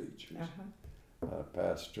school teachers. Uh-huh.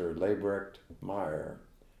 Pastor Labrecht Meyer.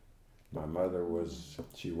 My mother was a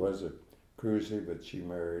Cruzy, but she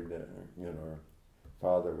married, her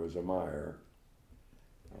father was a Meyer.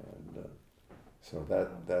 And so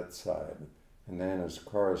that side. And then as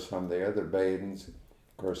far as some of the other Badens,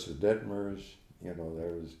 of course the Dittmers,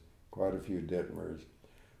 there was quite a few Dittmers.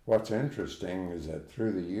 What's interesting is that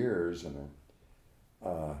through the years,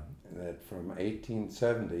 that from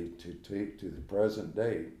 1870 to the present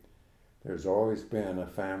date, there's always been a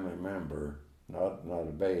family member, not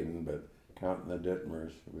a Baden, but counting the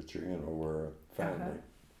Dittmers, which were a family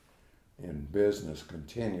in business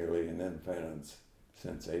continually in Independence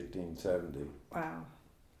since 1870. Wow.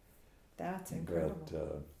 That's incredible.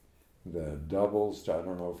 But the Doubles, I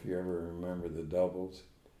don't know if you ever remember the Doubles,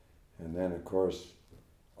 and then of course,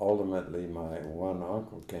 ultimately my one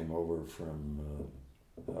uncle came over from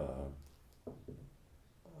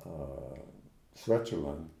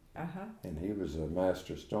Switzerland, Uh-huh. and he was a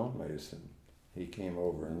master stonemason. He came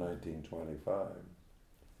over in 1925.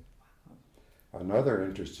 Another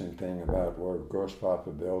interesting thing about where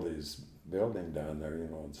Grosspapa built his building down there,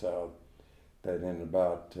 in South, that in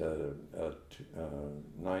about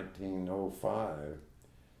 1905,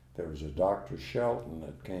 there was a Dr. Shelton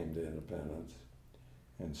that came to Independence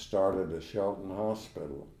and started a Shelton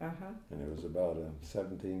Hospital, Uh-huh. and it was about a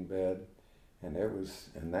 17 bed, and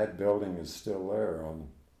that building is still there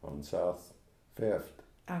on South 5th,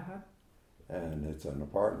 Uh-huh. and it's an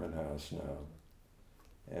apartment house now,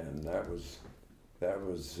 and that was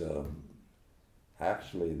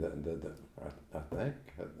actually I think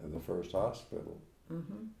the first hospital.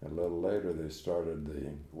 Mm-hmm. A little later they started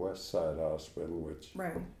the West Side Hospital, which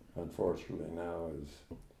Right. unfortunately now is,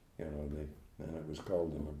 then it was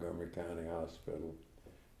called the Montgomery County Hospital,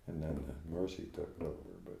 and then Mercy took it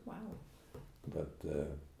over. Wow. But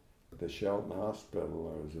the Shelton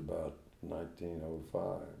Hospital was about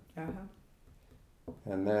 1905. Uh-huh.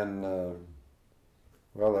 And then,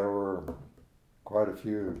 there were quite a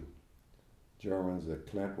few Germans, the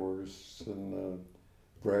Klintworths and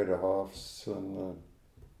Bredehofs and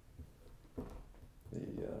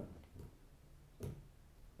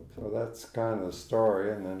so that's kind of the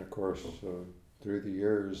story. And then, of course, through the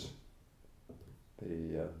years,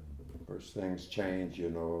 of course, things change. You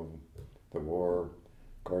know, the war.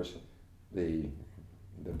 Of course, the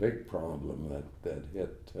big problem that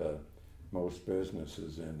hit most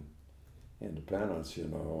businesses in independence, you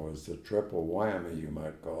know, was the triple whammy, you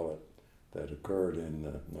might call it, that occurred in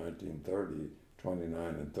the 1930s, 29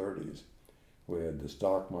 and 30s. We had the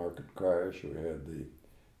stock market crash, we had the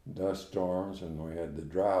dust storms, and we had the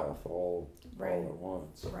drought all at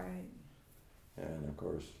once. Right. And of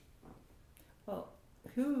course, Well,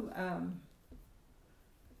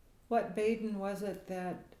 what Baden was it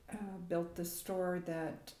that built the store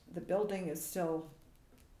that the building is still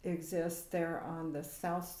exists there on the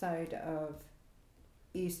south side of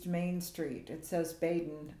East Main Street? It says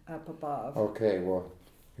Baden up above. okay, well,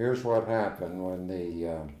 here's what happened when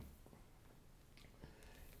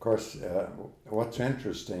of course, what's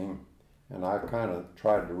interesting, and I've kind of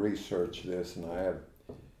tried to research this, and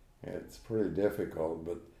it's pretty difficult,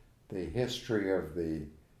 but the history of the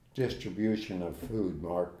distribution of food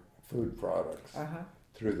products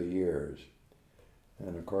through the years.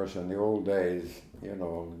 And of course, in the old days, you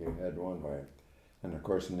know, you had one way. And of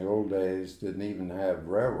course, in the old days, didn't even have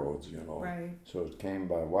railroads, you know. Right. So it came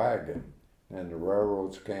by wagon. And the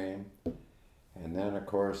railroads came. And then, of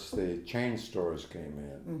course, the chain stores came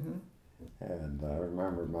in. Mm-hmm. And I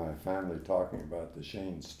remember my family talking about the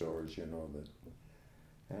chain stores, you know,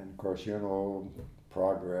 and of course, you know,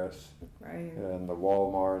 Progress Right. and the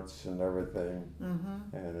Walmarts and everything.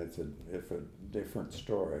 Mm-hmm. And it's a different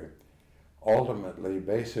story. Ultimately,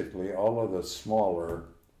 basically, all of the smaller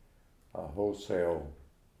wholesale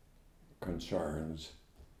concerns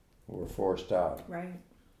were forced out. Right.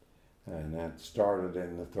 And that started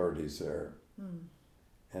in the 30s there. Mm.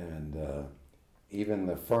 And even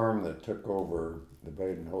the firm that took over the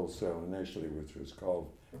Baden Wholesale initially, which was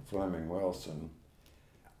called Fleming Wilson,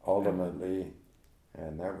 ultimately,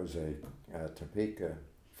 and that was a Topeka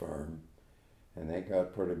firm, and they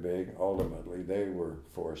got pretty big. Ultimately, they were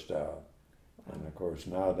forced out. And of course,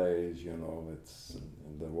 nowadays, you know, it's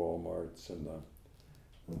the Walmarts and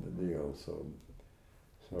the deal. So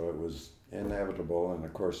it was inevitable. And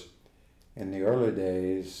of course, in the early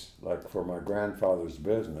days, like for my grandfather's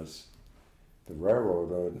business, the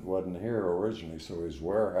railroad wasn't here originally, so his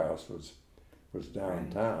warehouse was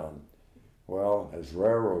downtown. Right. Well, as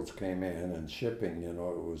railroads came in and shipping, you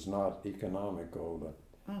know, it was not economical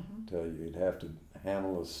to you'd have to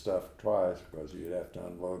handle the stuff twice because you'd have to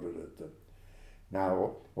unload it at the.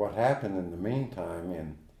 Now, what happened in the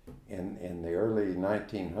meantime, in the early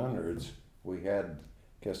 1900s, we had,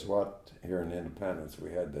 guess what, here in Independence,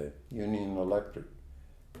 we had the Union Electric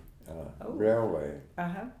Railway.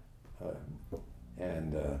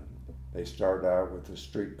 And they started out with the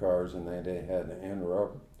streetcars, and they had an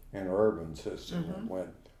interurban system that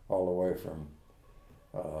went all the way from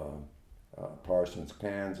Parsons,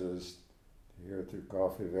 Kansas, here through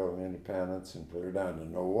Coffeyville and Independence, and clear down to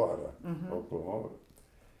Nowata, Oklahoma.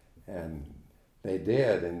 And they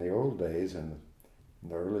did in the old days, in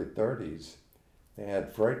the early 30s, they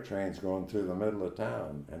had freight trains going through the middle of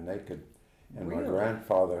town, and they could. And really? My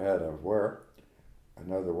grandfather had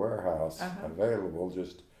another warehouse available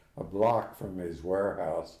just a block from his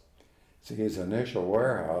warehouse. See, his initial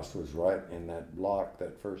warehouse was right in that block,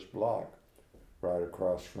 that first block, right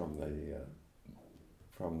across from the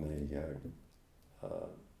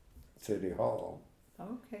City Hall.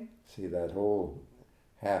 Okay. See, that whole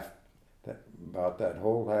about that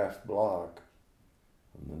whole half block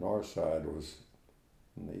on the north side was,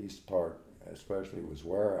 in the east part especially, was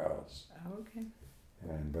warehouse. Okay.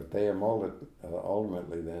 But they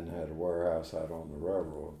ultimately then had a warehouse out on the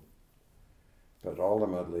railroad. But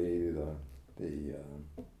ultimately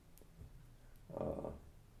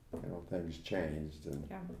things changed,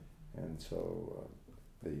 and so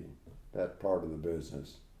that part of the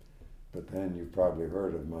business. But then you've probably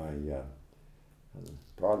heard of my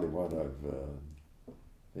probably one of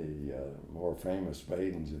the more famous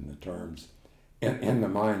Badens in the terms in the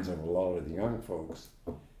minds of a lot of the young folks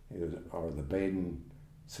are the Baden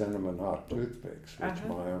cinnamon hot toothpicks, which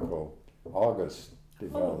my uncle August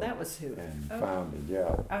developed. Oh, that was who? And founded,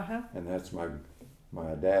 yeah. And that's my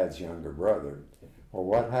dad's younger brother. Well,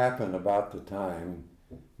 what happened about the time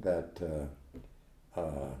that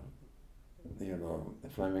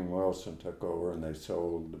Fleming Wilson took over and they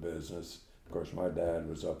sold the business? Of course, my dad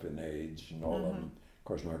was up in age and all of them. Of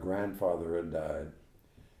course, my grandfather had died,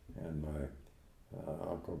 and my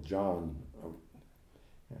Uncle John,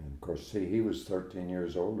 and of course, see, he was 13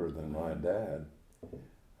 years older than my dad,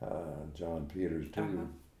 John Peters too,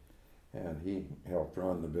 and he helped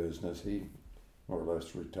run the business. He more or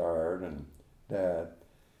less retired, and Dad.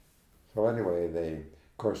 So anyway,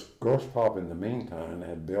 of course, Ghost Pop in the meantime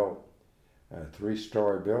had built a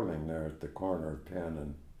 3-story building there at the corner of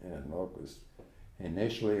Penn and Locust.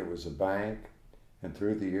 Initially, it was a bank, and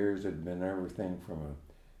through the years, it had been everything from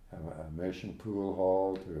a mission pool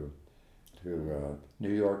hall to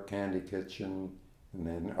New York Candy Kitchen, and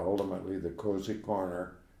then ultimately the Cozy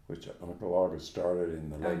Corner, which Uncle August started in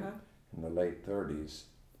the late 30s,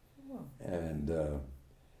 and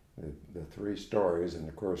the 3 stories. And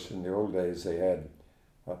of course, in the old days, they had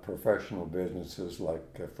professional businesses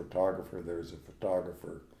like a photographer. There was a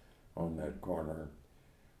photographer on that corner.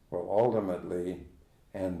 Well, ultimately,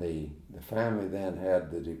 and the family then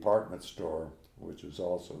had the department store, which was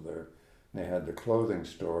also there. And they had the clothing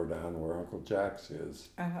store down where Uncle Jack's is,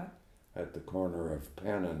 at the corner of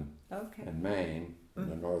Penn and Main, in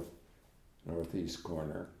the northeast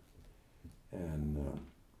corner. And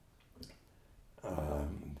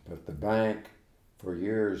but the bank for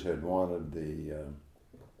years had wanted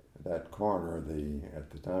that corner. At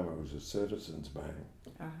the time it was a Citizens Bank.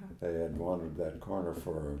 They had wanted that corner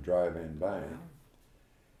for a drive-in bank.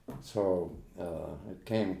 So it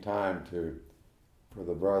came time for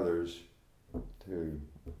the brothers to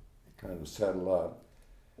kind of settle up.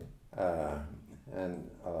 And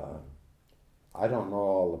I don't know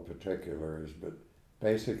all the particulars, but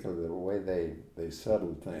basically the way they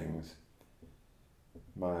settled things,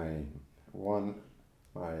 my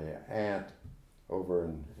aunt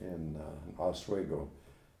over in Oswego,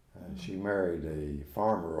 she married a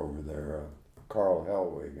farmer over there, Carl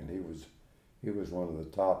Helwig, and he was one of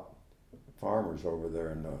the top farmers over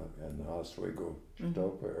there in the Oswego,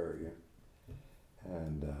 Chautauqua area.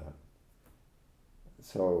 And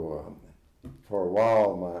so for a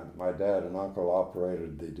while, my dad and uncle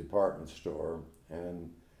operated the department store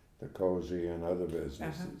and the Cozy and other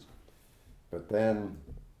businesses. But then,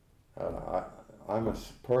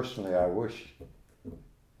 personally, I wish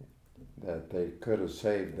that they could have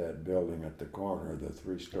saved that building at the corner, the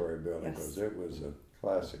 3-story building, because it was a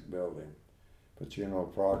classic building.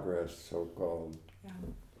 But progress, so-called. Yeah.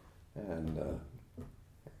 And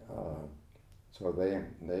so they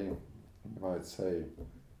might say,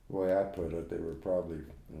 the way I put it, they were probably,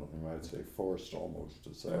 you might say, forced almost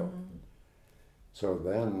to sell. So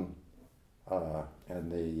then,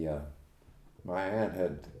 my aunt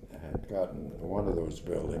had gotten one of those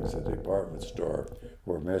buildings, a department store,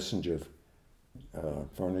 where Messenger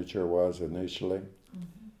Furniture was initially.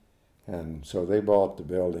 And so they bought the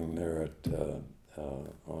building there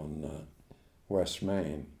on West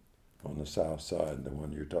Main, on the south side, the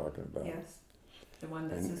one you're talking about. Yes, the one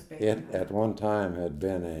that's and as big. It at one time had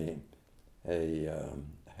been a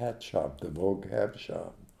hat shop, the Vogue Hat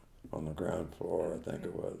Shop, on the ground floor, I think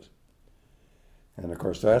it was. And of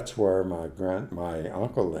course, that's where my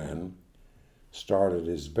uncle then started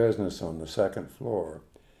his business on the second floor,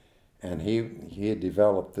 and he had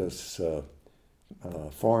developed this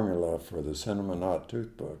formula for the cinnamon hot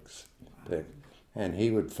toothpicks, and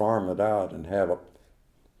he would farm it out and have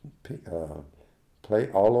play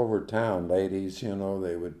all over town. Ladies, they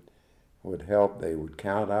would help. They would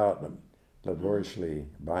count out laboriously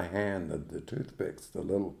by hand the toothpicks, the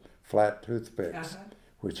little flat toothpicks,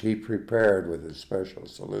 which he prepared with a special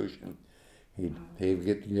solution. He'd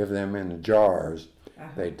give them in the jars.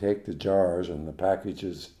 They'd take the jars and the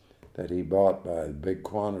packages that he bought by big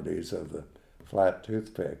quantities of the flat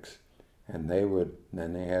toothpicks, and they would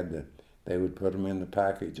put them in the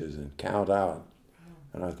packages and count out.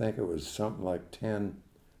 And I think it was something like 10.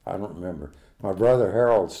 I don't remember. My brother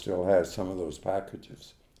Harold still has some of those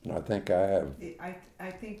packages, and I think I have.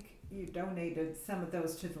 I think you donated some of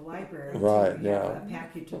those to the library. Right, We have a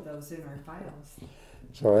package of those in our files.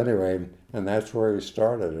 So anyway, and that's where he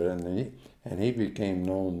started it, and he became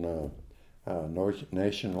known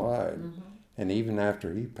nationwide. And even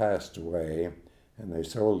after he passed away, and they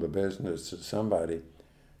sold the business to somebody,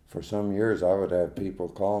 for some years I would have people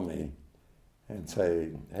call me and say,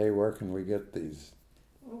 "Hey, where can we get these?"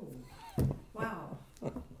 Oh, wow!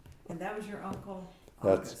 And that was your uncle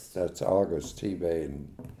August. That's August T.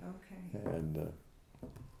 Baden. Okay. And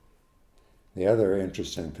the other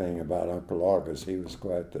interesting thing about Uncle August, he was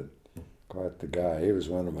quite the guy. He was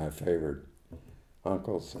one of my favorite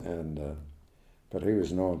uncles, but he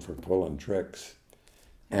was known for pulling tricks.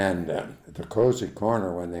 And the Cozy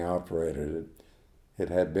Corner, when they operated it, it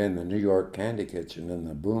had been the New York Candy Kitchen, and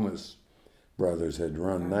the Boomis brothers had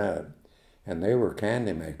run that. And they were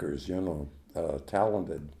candy makers,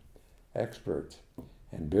 talented experts.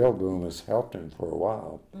 And Bill Boomis helped him for a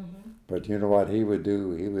while. But you know what he would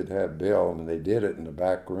do? He would have Bill, and they did it in the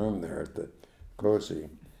back room there at the Cozy,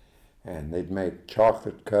 and they'd make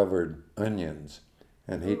chocolate-covered onions,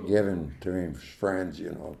 and he'd give him to his friends,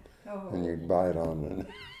 you know, and Oh. you'd bite on it.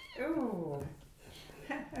 Oh.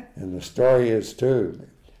 And the story is too,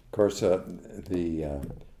 of course, the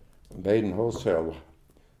Baden Wholesale,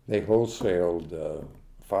 they wholesaled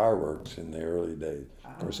fireworks in the early days.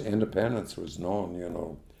 Of course, Independence was known, you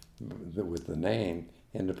know, with the name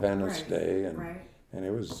Independence Right, Day, right. and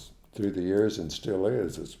it was through the years and still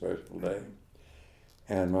is a special day.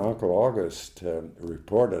 And my Uncle August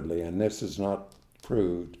reportedly, and this is not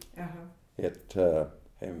proved,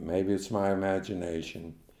 and maybe it's my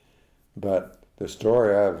imagination, but the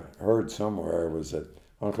story I've heard somewhere was that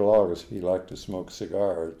Uncle August, he liked to smoke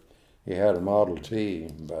cigars. He had a Model T,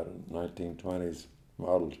 about a 1920s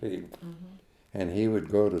Model T, and he would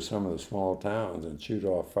go to some of the small towns and shoot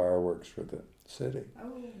off fireworks for the city.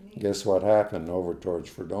 Oh, neat. Guess what happened over towards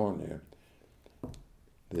Fredonia?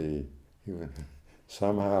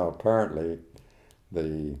 Somehow, apparently,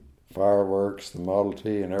 the fireworks, the Model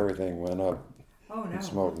T, and everything went up Oh, no. in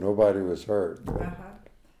smoke. Nobody was hurt.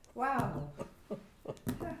 Wow.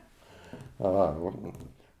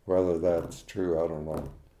 Whether that's true, I don't know.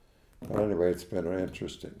 But anyway, it's been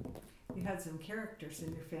interesting. You had some characters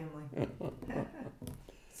in your family.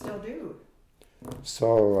 Still do.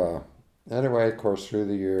 So, anyway, of course, through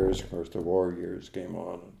the years, of course, the war years came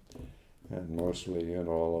on, and mostly, you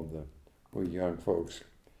know, all of we young folks,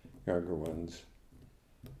 younger ones,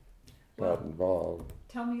 got involved.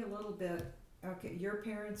 Tell me a little bit. Okay, your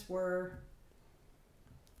parents were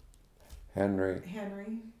Henry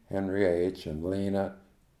H. and Lena,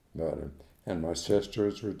 and my sister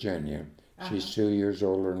is Virginia. She's 2 years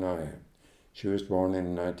older than I am. She was born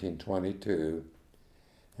in 1922,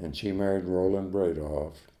 and she married Roland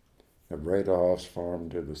Bradoff. The Bradoffs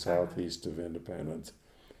farmed to the southeast of Independence,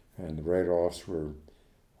 and the Bradoffs were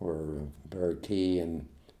very key in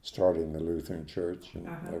starting the Lutheran Church and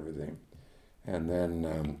everything. And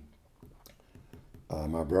then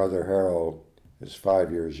my brother Harold is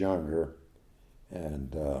 5 years younger,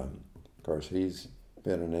 and of course he's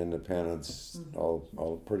been in Independence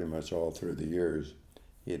all pretty much all through the years.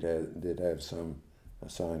 He did have some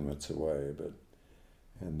assignments away,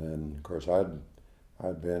 and then of course I'd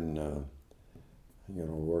been you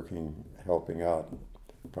know, helping out,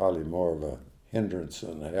 probably more of a hindrance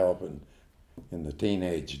than a help in the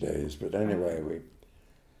teenage days. But anyway,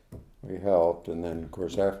 we helped, and then of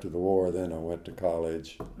course after the war, then I went to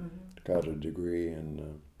college, got a degree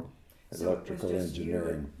in electrical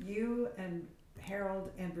engineering. You and Harold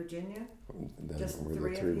and Virginia? Just We're three the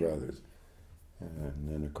of three you? brothers. And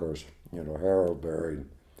then of course, you know,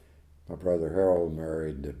 my brother Harold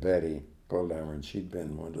married Betty Goldhammer, and she'd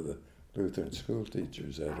been one of the Lutheran school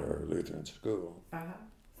teachers at our Lutheran school.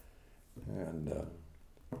 And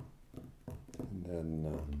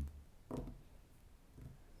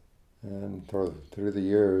then through the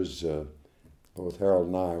years, both Harold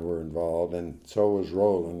and I were involved, and so was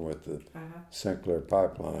Roland with the Sinclair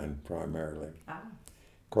pipeline primarily.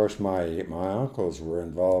 Of course, my uncles were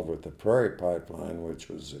involved with the Prairie Pipeline, which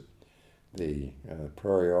was the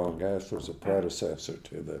Prairie Oil and Gas was a predecessor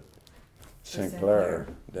to the Sinclair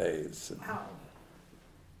days. Wow.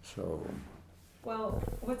 So. Well,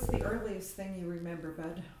 what's the earliest thing you remember,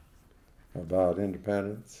 Bud? About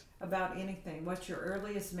Independence? About anything. What's your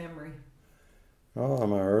earliest memory? Oh,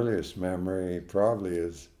 my earliest memory probably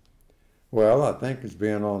is, well, I think it's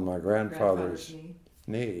being on my grandfather's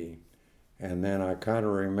knee. And then I kind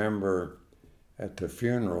of remember at the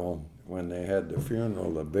funeral, when they had the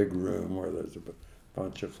funeral, the big room where there's a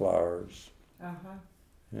bunch of flowers.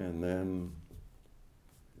 And then,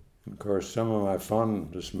 of course, some of my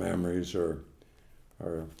fondest memories are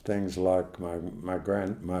things like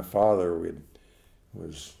my father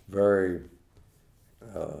was very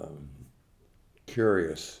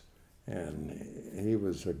curious, and he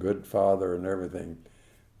was a good father and everything,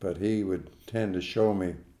 but he would tend to show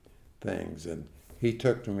me things, and he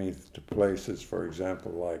took me to places, for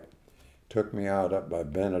example, like took me out up by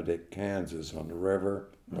Benedict, Kansas on the river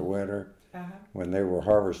in the winter when they were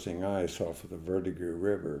harvesting ice off of the Verdigris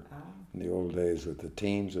River in the old days with the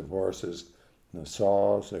teams of horses and the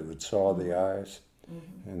saws. They would saw the ice,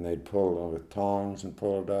 and they'd pull it with tongs and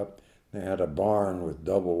pull it up. They had a barn with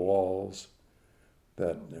double walls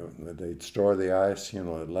that they'd store the ice, you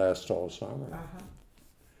know, it'd last all summer.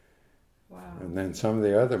 Wow. And then some of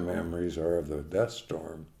the other memories are of the dust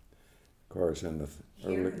storm, of course, in the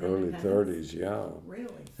early 30s, yeah.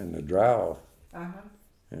 Really? And the drought.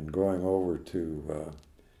 And going over to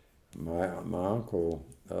my uncle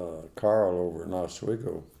Carl over in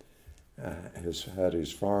Oswego had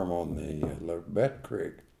his farm on the Labette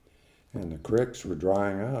Creek, and the creeks were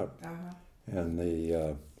drying up, and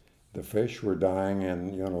the the fish were dying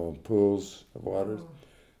in, pools of waters. Oh.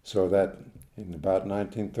 So that in about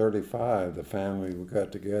 1935, the family we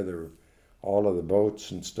got together, all of the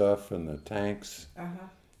boats and stuff and the tanks, Uh-huh.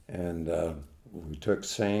 and we took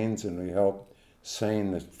seines and we helped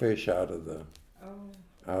seine the fish Oh.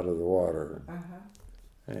 out of the water, Uh-huh.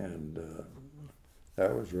 and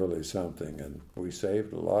that was really something. And we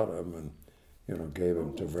saved a lot of them, and gave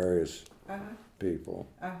them to various Uh-huh. people.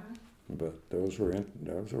 Uh-huh. But those were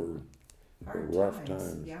Hard rough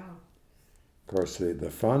times. Yeah. Of course, the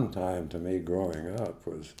fun time to me growing up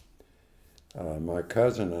was my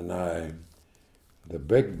cousin and I, the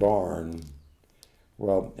big barn.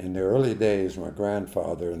 Well, in the early days, my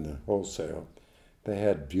grandfather in the wholesale, they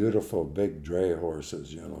had beautiful big dray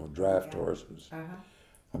horses, draft Yeah. horses. Uh-huh.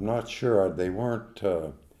 I'm not sure they weren't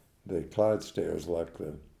the Clydesdales like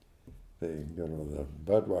the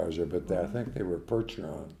Budweiser, but I think they were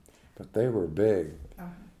Percheron. But they were big, Uh-huh.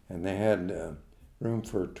 and they had room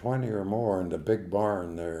for 20 or more in the big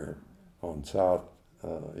barn there on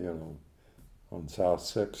on South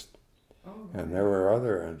Sixth, Oh. and there were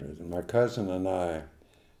other entries. And my cousin and I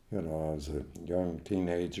was a young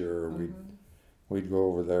teenager. We'd go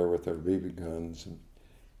over there with our BB guns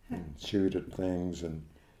and shoot at things,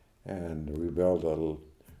 and we built a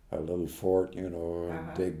little fort, and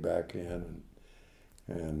Uh-huh. dig back in,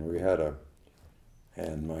 and we had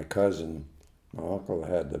and my cousin, my uncle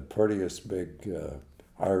had the prettiest big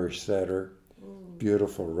Irish setter, Ooh.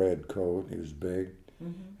 beautiful red coat. He was big.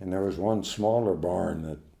 Mm-hmm. And there was one smaller barn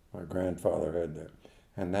that my grandfather had there.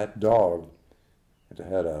 And that dog, it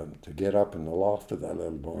had to get up in the loft of that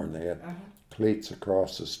little barn, they had Uh-huh. cleats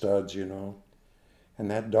across the studs, and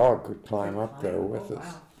that dog could climb up there Oh, with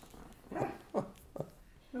us. wow.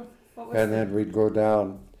 What was And the- then we'd go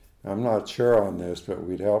down, I'm not sure on this, but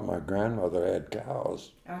we'd help. My grandmother had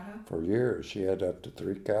cows Uh-huh. for years. She had up to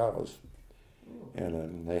 3 cows. Ooh.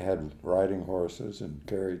 And they had riding horses and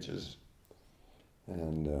carriages.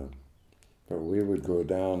 And but we would go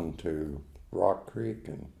down to Rock Creek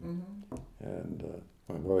and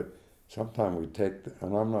sometime we'd take,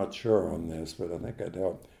 and I'm not sure on this, but I think I'd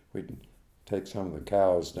help. We'd take some of the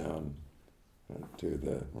cows down to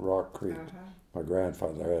the Rock Creek. Uh-huh. My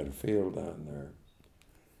grandfather had a field down there,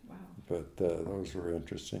 Wow. but those were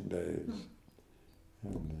interesting days.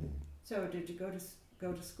 And So did you go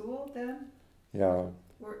to school then? yeah,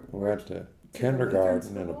 we went to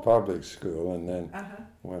kindergarten in a school? public school, and then Uh-huh.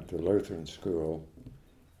 went to Lutheran school,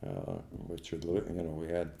 which was, we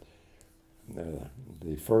had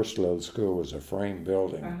the first little school was a frame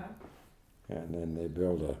building, Uh-huh. and then they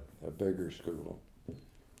built a bigger school.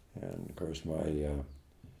 And of course,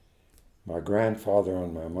 my grandfather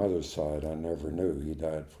on my mother's side, I never knew. He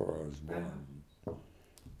died before I was born.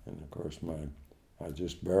 And of course, I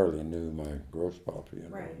just barely knew my grandpapa,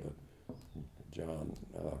 Right. but John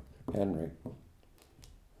Henry.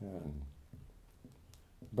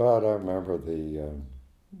 But I remember of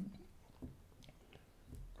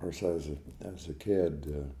course, as a kid,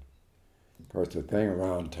 of course, the thing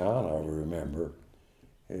around town I remember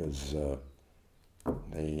is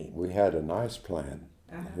we had an ice plant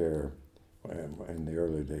Uh-huh. here in the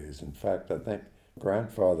early days. In fact, I think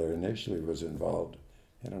grandfather initially was involved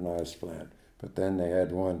in an ice plant, but then they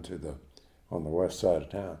had one on the west side of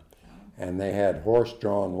town. And they had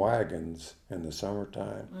horse-drawn wagons in the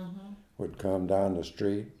summertime, would come down the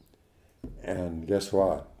street, and guess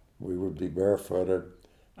what? We would be barefooted.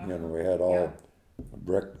 We had all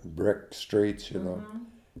brick streets,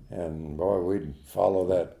 and boy, we'd follow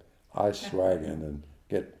that ice wagon and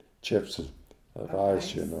get chips of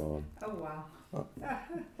ice, Oh, wow.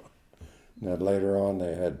 And then later on,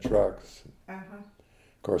 they had trucks. Uh-huh.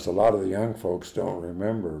 Of course, a lot of the young folks don't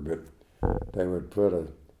remember, but they would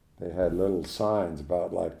they had little signs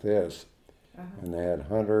about like this, and they had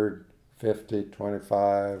 100, 50,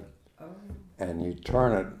 25, Oh. and you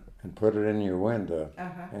turn it and put it in your window,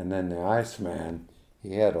 Uh-huh. and then the Iceman,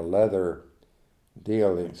 he had a leather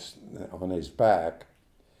deal on his back,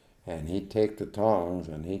 and he'd take the tongs,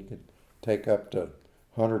 and he could take up to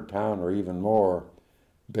 100-pound or even more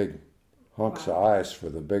big hunks of ice for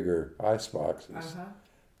the bigger ice boxes, Uh-huh.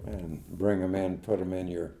 and bring them in, put them in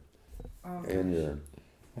your Oh, and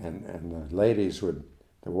the ladies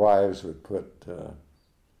the wives would put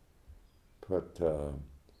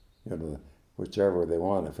whichever they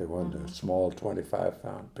want. If they wanted a small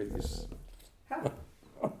 25-pound piece.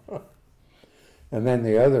 And then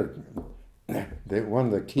one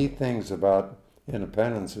of the key things about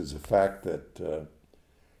independence is the fact that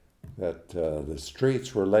the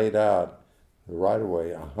streets were laid out, the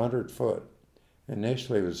right-of-way, 100 foot.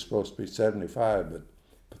 Initially, it was supposed to be 75,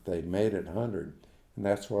 but they made it 100. and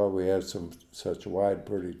that's why we had such wide,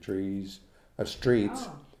 pretty streets.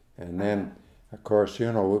 Oh. And then, of course,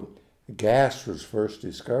 gas was first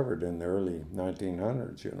discovered in the early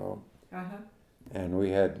 1900s. Uh-huh. And we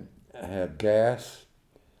had gas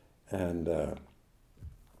and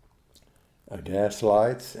gas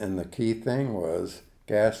lights, and the key thing was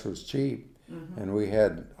gas was cheap, and we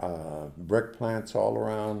had brick plants all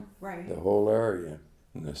around Right. the whole area,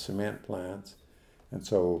 and the cement plants, and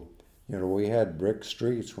so we had brick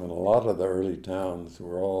streets when a lot of the early towns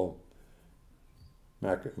were all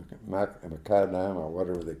macadam or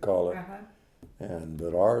whatever they call it,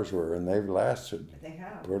 but ours were, and they've lasted They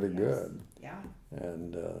have. pretty Yes. good. Yeah.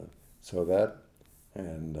 And so that,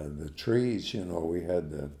 and the trees, we had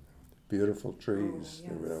the beautiful trees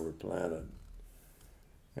yes. that were planted,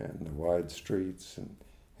 and the wide streets,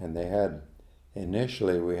 and they had,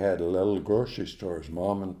 initially we had little grocery stores,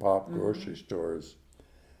 mom and pop grocery stores,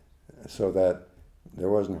 so that there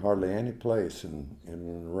wasn't hardly any place in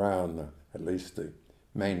and around at least the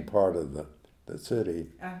main part of the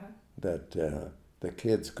city that the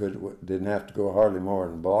kids didn't have to go hardly more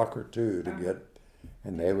than a block or two to get,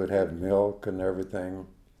 and they would have milk and everything.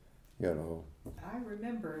 I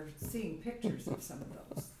remember seeing pictures of some of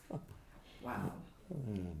those. Wow.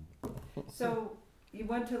 So you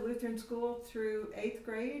went to Lutheran school through 8th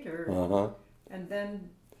grade, or and then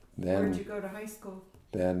where did you go to high school?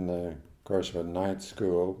 Then, of course, went ninth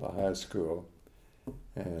school, the high school,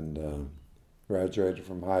 and graduated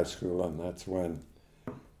from high school, and that's when.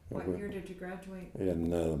 What year did you graduate? In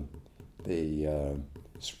the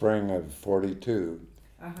spring of '42.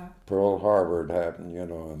 Pearl Harbor had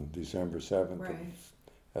happened, on December 7th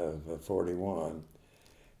of 41.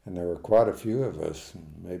 And there were quite a few of us,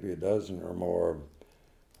 maybe a dozen or more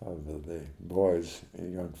of the boys,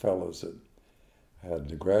 young fellows that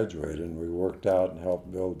had graduated, and we worked out and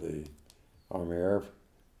helped build the Army Air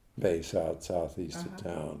Base out southeast of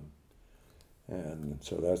town. And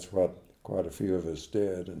so that's what quite a few of us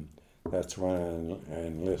did, and that's when I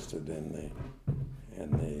enlisted in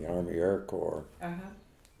the Army Air Corps.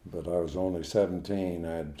 But I was only 17.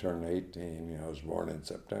 I had turned 18. I was born in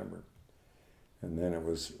September, and then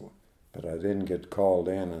but I didn't get called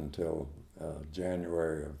in until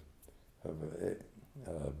January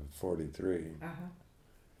of '43,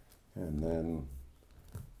 and then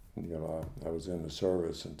I was in the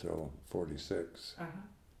service until '46.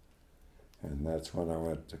 And that's when I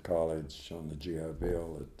went to college on the GI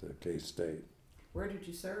Bill at K-State. Where did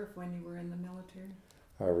you serve when you were in the military?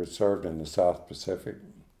 I served in the South Pacific.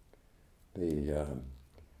 Of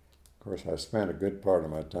course, I spent a good part of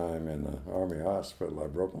my time in the Army hospital. I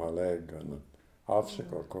broke my leg on the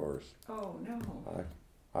obstacle course. Oh, no.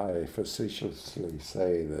 I facetiously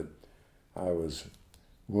say that I was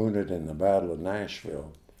wounded in the Battle of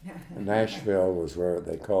Nashville. Nashville was where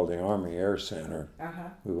they called the Army Air Center.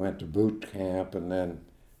 We went to boot camp and then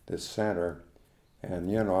this center, and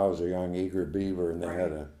I was a young eager beaver, and they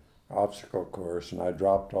had an obstacle course, and I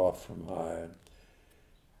dropped off from high.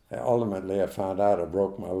 And ultimately, I found out I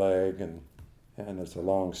broke my leg, and it's a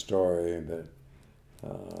long story. That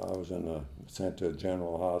I was sent to a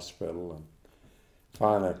general hospital, and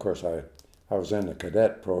finally, of course, I was in the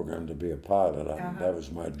cadet program to be a pilot. That was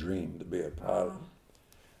my dream, to be a pilot.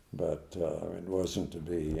 But it wasn't to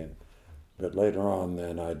be. But later on,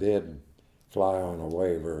 then I did fly on a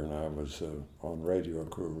waiver, and I was on radio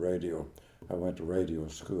crew. I went to radio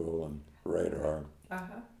school and radar,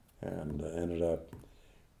 and ended up.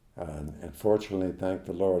 And fortunately, thank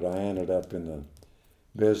the Lord, I ended up in the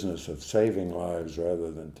business of saving lives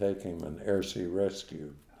rather than taking them in air-sea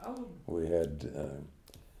rescue. We had.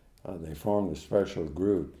 They formed a special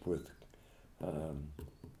group with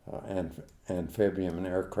amphibian and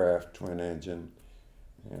aircraft twin engine,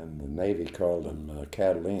 and the Navy called them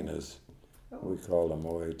Catalinas. We called them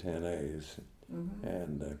OA-10As,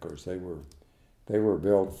 and of course they were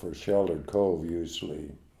built for sheltered cove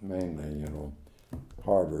usually, mainly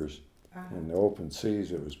harbors. In the open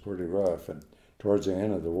seas it was pretty rough, and towards the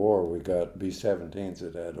end of the war we got B-17s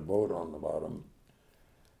that had a boat on the bottom,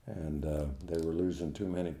 and they were losing too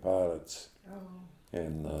many pilots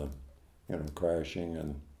in crashing,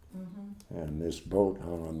 and this boat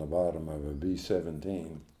hung on the bottom of a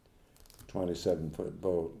B-17, 27-foot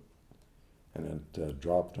boat, and it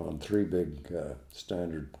dropped on 3 big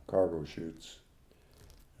standard cargo chutes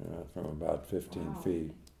from about 15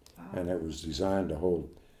 feet, and it was designed to hold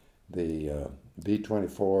the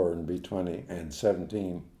B-24 and B-20 and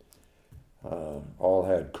 17 all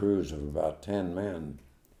had crews of about 10 men.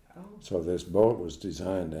 So this boat was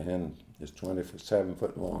designed to hand this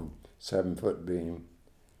 27-foot long, 7-foot beam,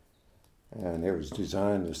 and it was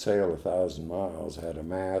designed to sail 1,000 miles. Had a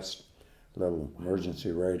mast, little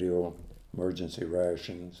emergency radio, emergency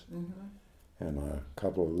rations, and a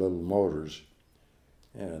couple of little motors,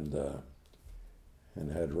 and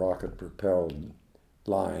had rocket propelled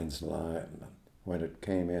lines. When it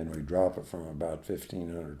came in, we drop it from about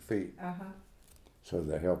 1,500 feet. So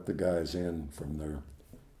they help the guys in from their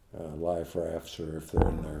life rafts, or if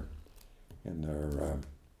they're in their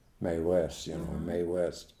Mae West. Mae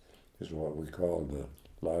West is what we call the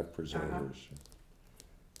life preservers.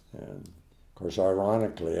 And of course,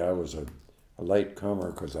 ironically, I was a late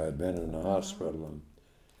comer because I had been in the hospital, and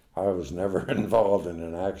I was never involved in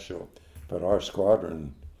an actual. But our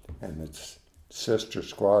squadron and its sister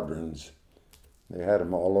squadrons, they had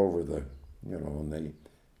them all over on the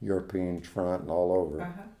European front and all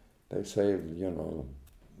over. They saved, a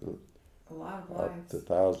lot of up lives. to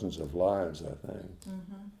thousands of lives, I think.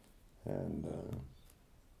 And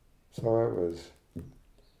so it was.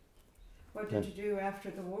 What did you do after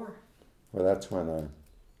the war? Well, that's when I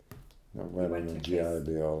went on to a GI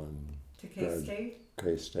Bill and To K-State?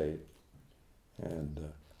 K-State, and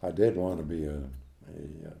I did want to be a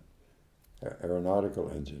aeronautical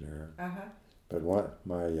engineer, but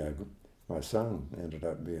my son ended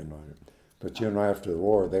up being one. But after the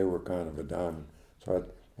war, they were kind of a diamond.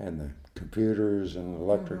 And the computers and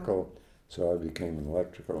electrical, so I became an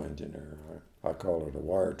electrical engineer. I call it a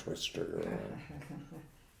wire twister.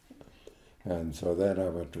 And so then I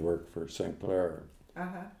went to work for Sinclair,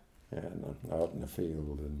 and out in the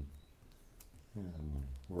field, and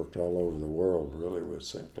worked all over the world really with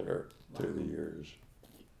Sinclair through the years.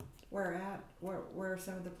 Where at? Where are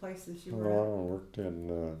some of the places you Well, I were worked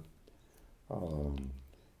in,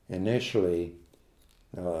 initially,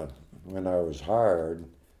 when I was hired,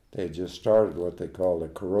 they just started what they called a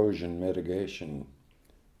corrosion mitigation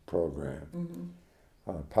program.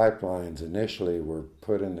 Pipelines initially were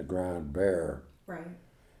put in the ground bare. Right.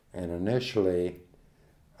 And initially,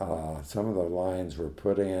 some of the lines were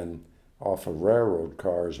put in off of railroad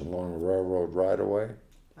cars along a railroad right-of-way.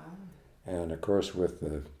 And of course, with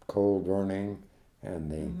the coal burning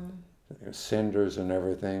and the cinders and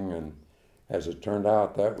everything, and as it turned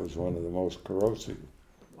out, that was one of the most corrosive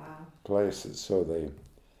places. So they,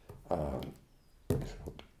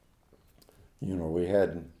 we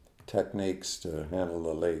had techniques to handle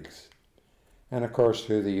the leaks. And of course,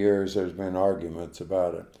 through the years, there's been arguments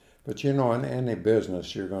about it. But in any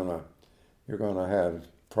business, you're gonna have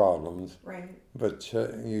problems. Right. But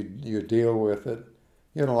you deal with it.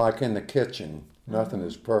 Like in the kitchen, nothing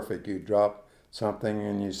is perfect. You drop something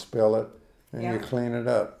and you spill it, and you clean it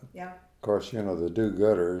up. Yeah. Of course, the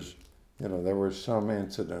do-gooders, there were some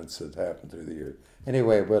incidents that happened through the years.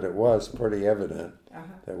 Anyway, but it was pretty evident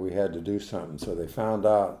that we had to do something. So they found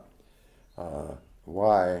out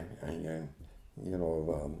why,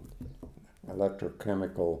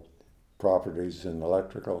 electrochemical properties and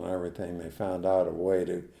electrical and everything. They found out a way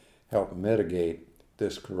to help mitigate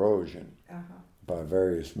this corrosion by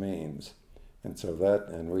various means. And so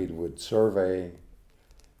and we would survey.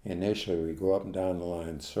 Initially, we go up and down the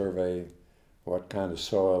line, survey what kind of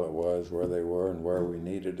soil it was, where they were, and where we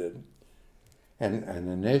needed it. And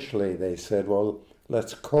initially, they said, well,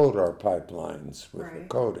 let's coat our pipelines with the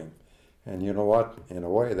coating. And you know what? In a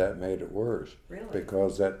way, that made it worse. Really?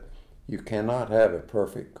 Because you cannot have a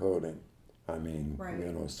perfect coating. I mean,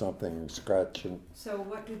 something scratching. So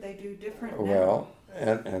what do they do different now? Well,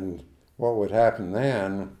 and what would happen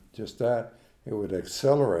then, just that, it would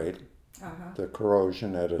accelerate the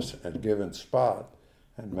corrosion at a given spot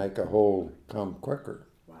and make a hole come quicker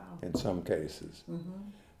in some cases.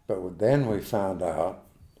 But then we found out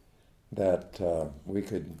that we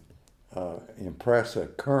could impress a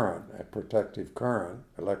current, a protective current,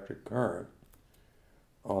 electric current,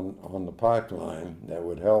 on the pipeline that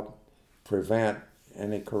would help prevent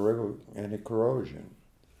any corrosion.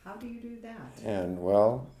 How do you do that? And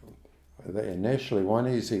initially, one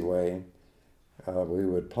easy way, we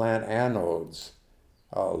would plant anodes,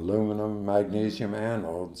 aluminum, magnesium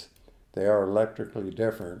anodes. They are electrically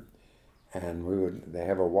different, and they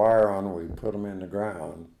have a wire on. We put them in the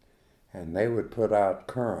ground, and they would put out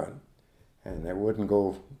current, and they wouldn't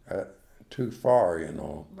go too far,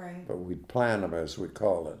 Right. But we'd plant them, as we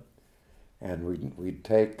call it, and we'd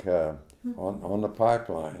take on the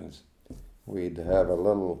pipelines. We'd have a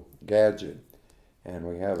little gadget, and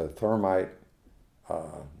we have a thermite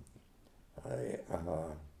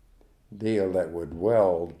deal that would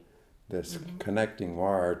weld this connecting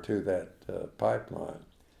wire to that pipeline,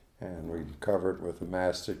 and we'd cover it with a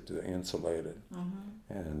mastic to insulate it.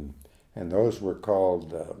 And those were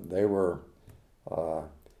called.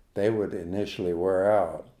 They would initially wear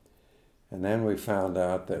out, And then we found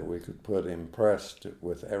out that we could put impressed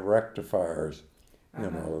with rectifiers, you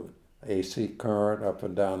know, AC current up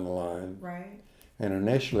and down the line. Right. And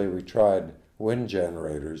initially we tried wind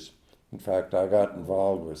generators. In fact, I got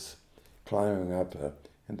involved with climbing up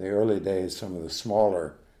in the early days, some of the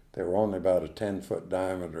smaller, they were only about a 10-foot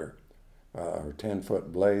diameter, or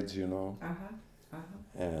 10-foot blades, you know,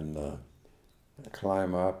 and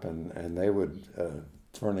climb up, and they would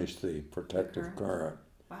furnish the protective current.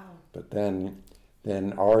 Wow. But then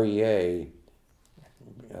REA,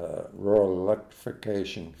 Rural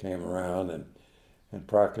Electrification, came around, and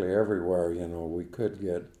practically everywhere, you know, we could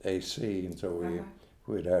get AC, and so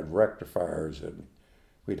we'd had rectifiers, and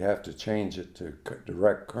we'd have to change it to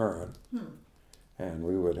direct current, and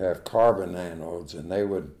we would have carbon anodes, and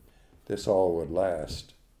this all would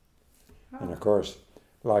last. And of course,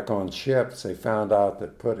 like on ships, they found out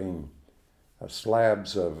that putting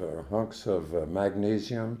slabs of hunks of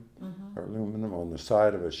magnesium or aluminum on the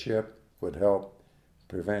side of a ship would help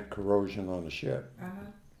prevent corrosion on a ship.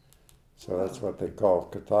 So that's what they call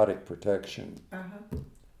cathodic protection.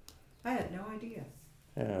 I had no idea.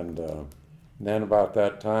 And then about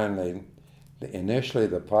that time, initially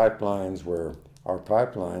our pipelines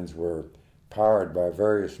were powered by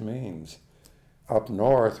various means. Up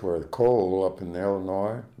north, where the coal up in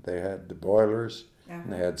Illinois, they had the boilers,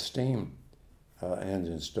 and they had steam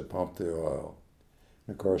engines to pump the oil.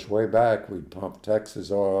 And of course, way back, we'd pump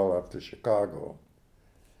Texas oil up to Chicago.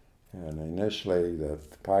 And initially, the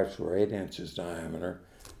pipes were 8 inches diameter.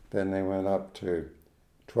 Then they went up to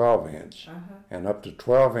 12 inch. And up to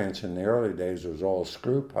 12 inch in the early days was all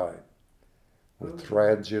screw pipe with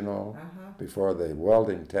threads, you know, before the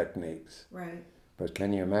welding techniques. Right. But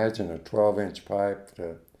can you imagine a 12-inch pipe?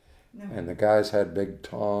 And the guys had big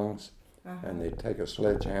tongs, and they'd take a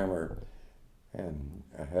sledgehammer and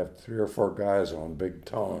have 3 or 4 guys on big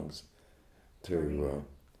tongs to,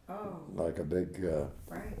 like a big,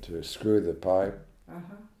 to screw the pipe.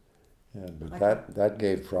 But that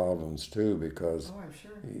gave problems too, because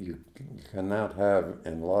you cannot have,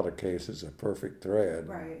 in a lot of cases, a perfect thread.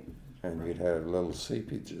 Right. And you'd have little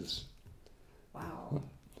seepages. Wow.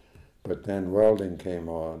 But then welding came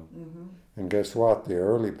on. And guess what? The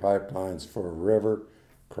early pipelines for a river,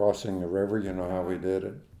 crossing the river, you know how we did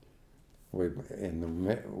it? In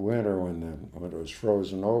the winter, when it was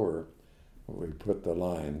frozen over, we put the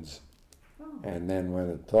lines. And then when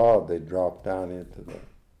it thawed, they dropped down into the...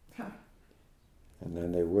 And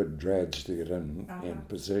then they would dredge to get in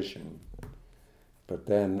position. But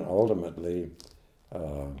then ultimately...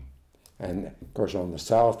 and of course, on the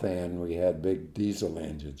south end, we had big diesel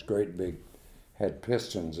engines, great big, had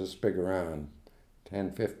pistons this big around,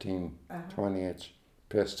 10, 15, 20-inch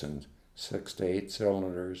pistons, 6 to 8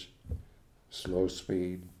 cylinders, slow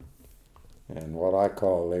speed. And what I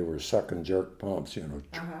call, they were suck and jerk pumps, you know.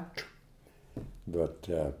 But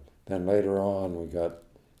then later on,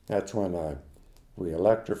 that's when we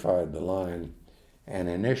electrified the line. And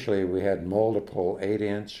initially, we had multiple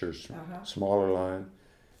 8-inch or smaller line.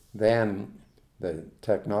 Then the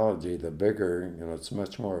technology, the bigger, you know, it's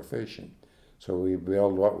much more efficient. So we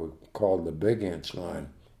built what we called the big inch line.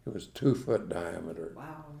 It was 2-foot diameter.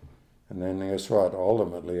 Wow. And then guess what?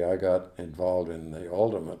 Ultimately, I got involved in the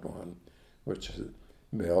ultimate one, which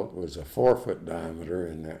built was a 4-foot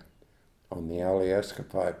diameter on the Alyeska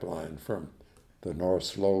pipeline from the North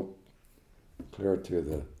Slope clear to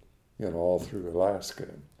the, you know, all through Alaska.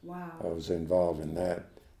 Wow. I was involved in that.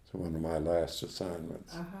 One of my last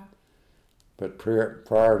assignments. But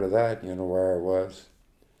prior to that, you know where I was?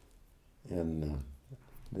 In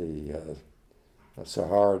the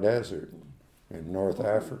Sahara Desert in North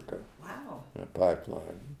Africa. Wow. A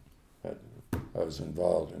pipeline. I was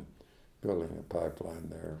involved in building a pipeline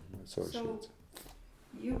there, associates. So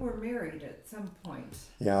you were married at some point.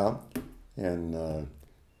 Yeah, and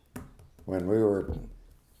when we were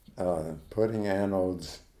putting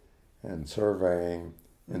anodes and surveying,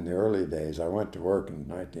 in the early days, I went to work in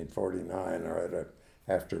 1949, right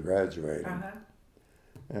after graduating,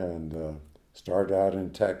 and started out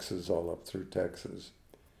in Texas, all up through Texas.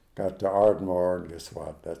 Got to Ardmore, and guess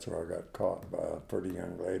what? That's where I got caught by a pretty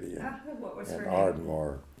young lady What was in her name?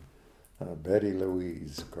 Ardmore, Betty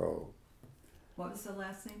Louise Crow. What was the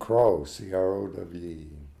last name? Crow, C-R-O-W-E.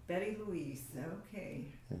 Betty Louise, okay.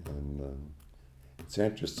 And it's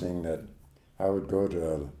interesting that I would go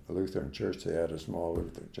to a Lutheran church. They had a small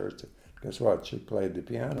Lutheran church. Guess what? She played the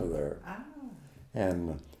piano there.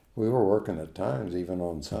 And we were working at times, even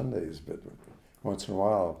on Sundays, but once in a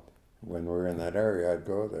while, when we were in that area, I'd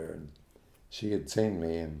go there. And she had seen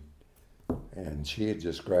me, and she had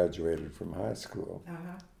just graduated from high school.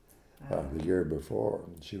 the year before.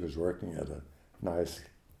 She was working at a nice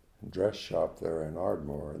dress shop there in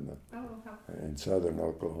Ardmore in southern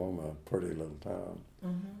Oklahoma, a pretty little town.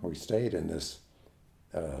 Mm-hmm. We stayed in this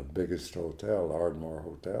biggest hotel, Ardmore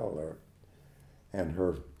Hotel there. And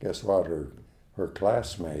guess what? Her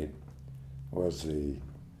classmate was the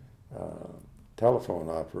telephone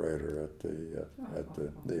operator at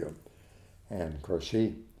the deal. And of course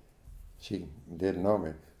she didn't know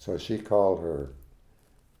me, so she called her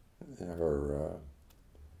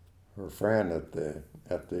friend at the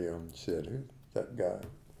she said, "Who's that guy?"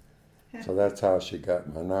 So that's how she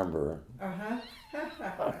got my number.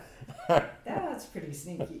 That's pretty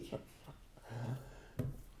sneaky.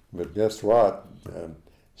 But guess what?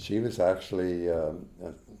 She was actually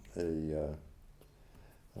the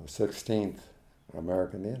 16th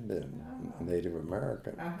American Indian, Native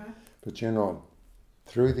American. But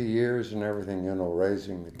through the years and everything,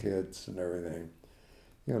 raising the kids and everything,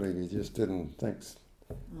 you just didn't think,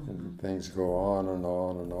 and things go on and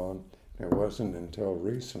on and on. It wasn't until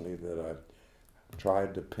recently that I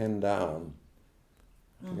tried to pin down,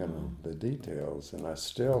 the details, and I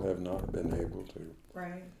still have not been able to.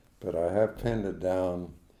 Right. But I have pinned it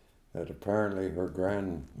down that apparently her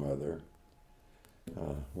grandmother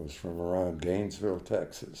was from around Gainesville,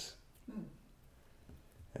 Texas.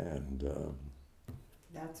 And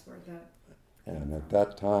that's where that. And at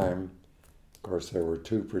that time, of course, there were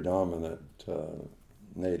two predominant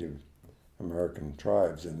Native American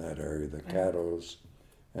tribes in that area: the Caddos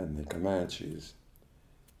and the Comanches.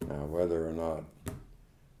 Now, whether or not,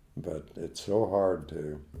 but it's so hard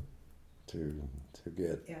to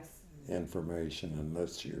get information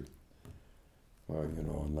unless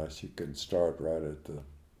unless you can start right at the.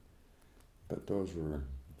 But those were,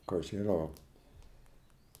 of course,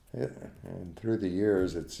 and through the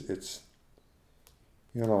years, it's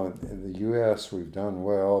in the U.S. we've done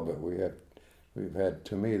well, but we've had,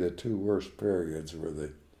 to me, the two worst periods were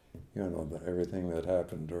everything that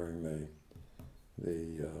happened during the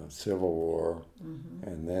Civil War,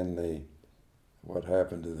 and then what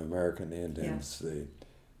happened to the American Indians, the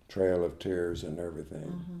Trail of Tears and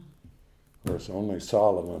everything. Of course, only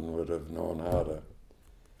Solomon would have known how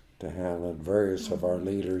to handle it. Various of our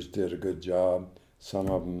leaders did a good job. Some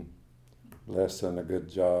of them less than a good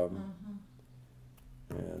job.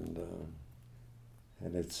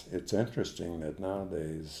 And it's interesting that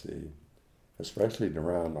nowadays, especially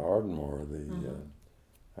around Ardmore,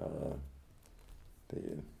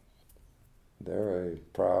 they're a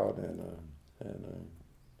proud and a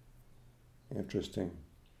interesting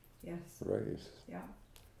race. Yeah.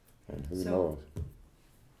 And who knows?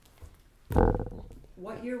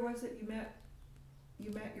 What year was it you met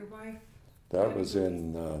your wife? That was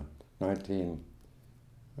in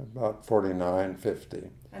about 49,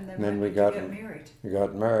 50. And then when did you get married? We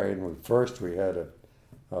got married, and first we had a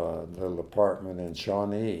little apartment in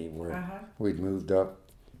Shawnee where we'd moved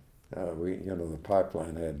up. The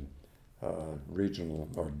pipeline had regional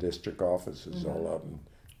or district offices, all of them,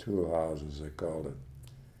 two houses they called it.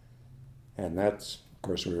 And that's, of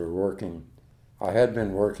course, we were working. I had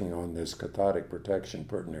been working on this cathodic protection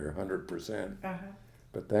pretty near 100%.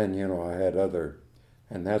 But then, I had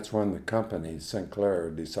and that's when the company, Sinclair,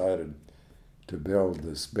 decided to build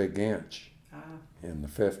this big inch in the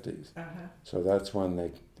 50s. So that's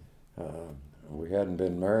when we hadn't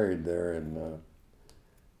been married there in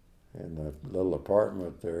the little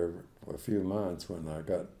apartment there for a few months when I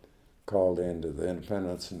got called into the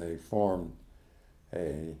Independence, and they formed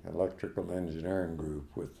a electrical engineering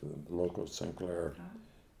group with the local Sinclair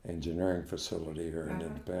engineering facility here in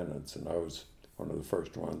Independence, and I was one of the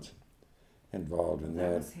first ones involved in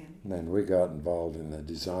that. And then we got involved in the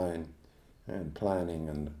design and planning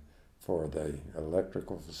and for the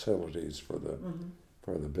electrical facilities for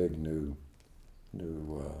the big new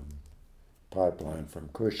pipeline from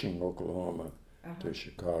Cushing, Oklahoma to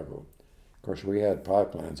Chicago. Of course, we had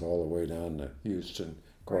pipelines all the way down to Houston,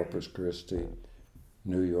 Corpus Christi,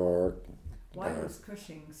 New York. Why was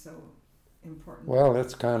Cushing so important? Well,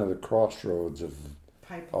 it's kind of the crossroads of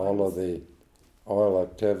pipelines. All of the oil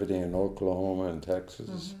activity in Oklahoma and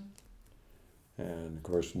Texas. And of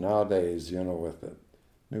course, nowadays, with the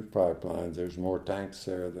new pipelines, there's more tanks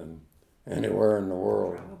there than anywhere in the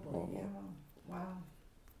world. Probably, yeah. Wow.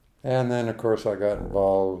 And then, of course, I got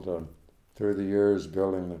involved through the years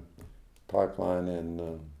building the pipeline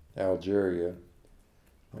in Algeria.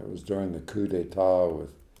 It was during the coup d'etat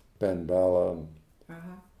with Ben Bella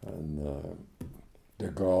and de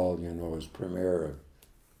Gaulle, was premier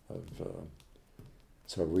of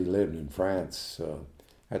so we lived in France.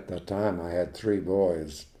 At that time, I had 3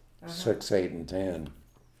 boys, 6, 8, and 10.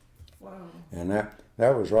 Wow. And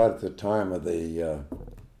that was right at the time of the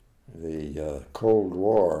Cold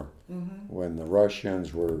War, when the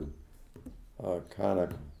Russians were kind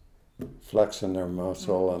of flexing their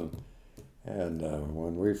muscle, and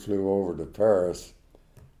when we flew over to Paris,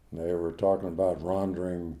 they were talking about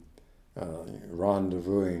rendezvousing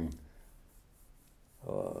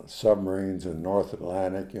submarines in North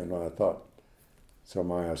Atlantic. I thought, so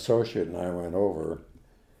my associate and I went over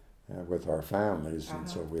with our families, and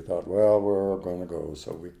so we thought, well, we're going to go.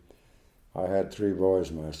 So I had 3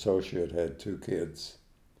 boys. My associate had 2 kids.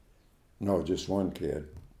 No, just 1 kid.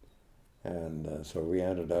 And so we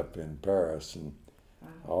ended up in Paris, and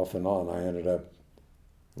off and on I ended up,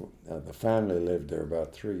 the family lived there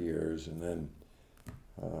about 3 years, and then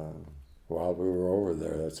while we were over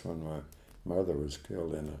there, that's when my mother was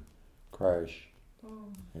killed in a crash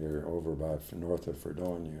here over by north of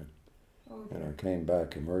Fredonia. And I came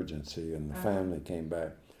back emergency, and the family came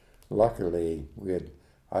back. Luckily,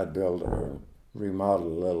 I'd built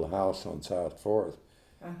remodeled a little house on South 4th,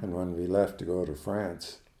 and when we left to go to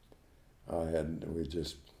France, we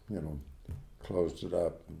just closed it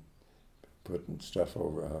up and put stuff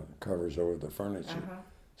over covers over the furniture,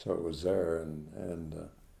 so it was there, and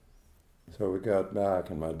so we got back,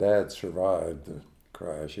 and my dad survived the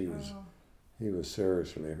crash. He was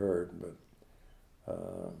seriously hurt, but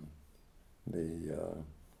the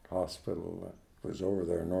hospital was over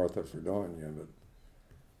there north of Fredonia, but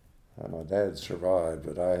my dad survived,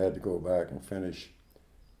 but I had to go back and finish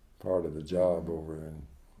part of the job over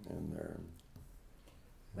in there.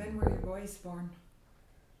 When were your boys born?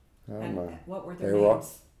 And what were their they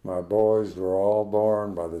names? My boys were all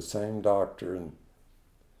born by the same doctor,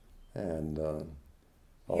 and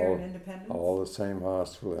Here in Independence? all the same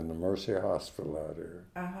hospital, in the Mercy Hospital out here.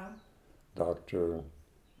 Dr.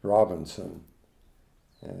 Robinson,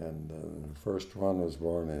 and the first one was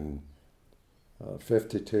born in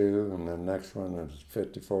 52, and the next one is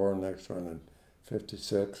 54, next one in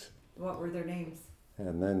 56. What were their names?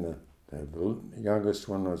 And then the youngest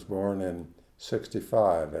one was born in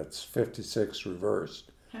 65. That's 56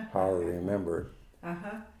 reversed, how I remember it.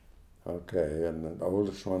 Okay, and the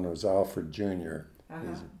oldest one was Alfred Jr.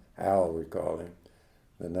 He's Al, we call him.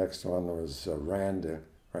 The next one was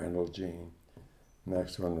Randall Jean.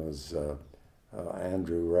 Next one was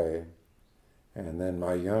Andrew Ray. And then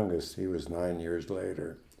my youngest, he was 9 years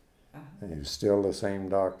later. And he was still the same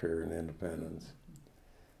doctor in Independence.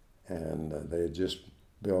 And they had just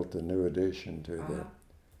built a new addition to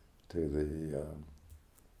the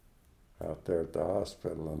out there at the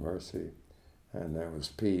hospital in Mercy, and that was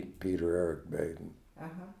Peter Eric Baden.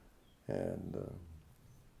 And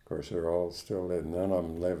of course they're all still living. None of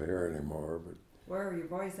them live here anymore. But where are your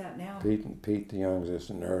boys at now? Pete the youngest,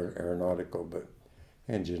 an aeronautical but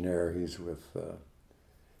engineer. He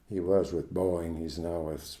was with Boeing. He's now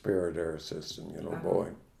with Spirit Air System.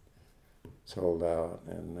 Boeing sold out,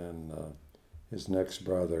 and then his next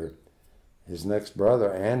brother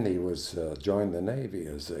Andy was joined the Navy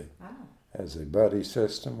as a buddy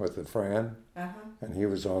system with a friend, and he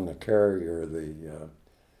was on the carrier, the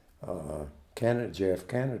JF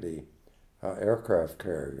Kennedy aircraft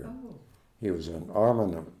carrier. He was an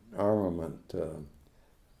armament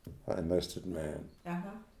enlisted man,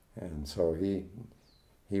 and so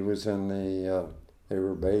he was in they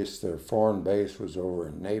were based. Their foreign base was over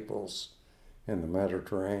in Naples, in the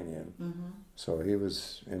Mediterranean. So he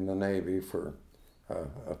was in the Navy for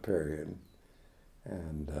a period,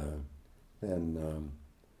 and then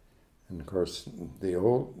of course the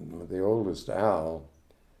oldest Al,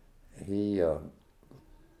 he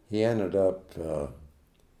ended up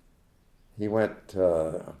he went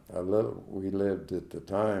a little. We lived at the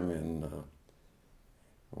time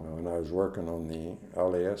when I was working on the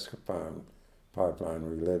Alaska pipeline.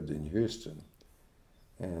 We lived in Houston.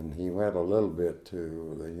 And he went a little bit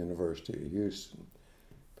to the University of Houston,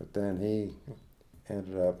 but then he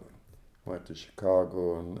went to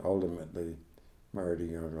Chicago and ultimately married a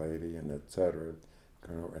young lady, and et cetera.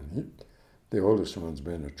 And the oldest one's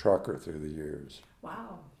been a trucker through the years.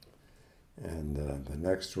 Wow. And the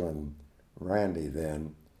next one, Randy,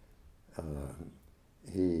 then,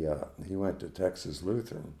 he went to Texas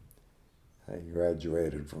Lutheran. He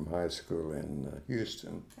graduated from high school in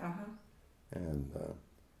Houston.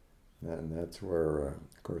 And that's where,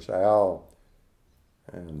 of course, Al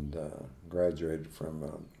graduated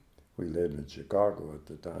from, we lived in Chicago at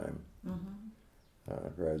the time,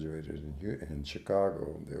 graduated in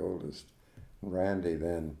Chicago, the oldest. Randy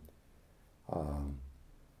then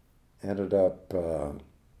ended up,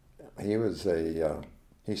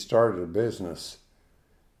 he started a business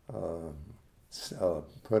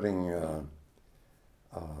putting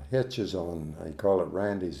hitches on, I call it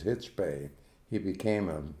Randy's Hitch Bay. He became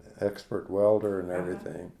an expert welder and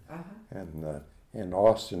everything. And in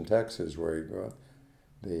Austin, Texas, where he grew up,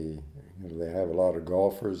 they have a lot of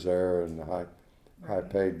golfers there and high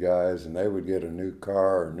paid guys, and they would get a new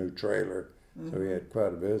car or a new trailer. So he had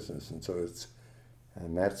quite a business, and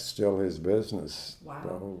that's still his business the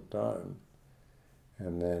whole time.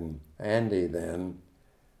 And then Andy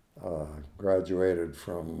graduated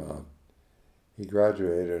from. He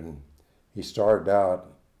graduated and he started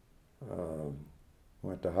out,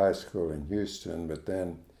 went to high school in Houston, but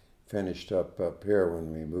then finished up here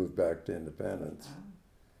when we moved back to Independence.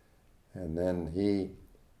 And then he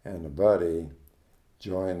and a buddy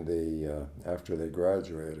joined after they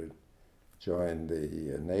graduated, joined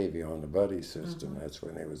the Navy on the buddy system. That's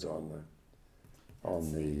when he was on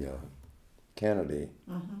the Kennedy.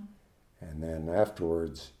 And then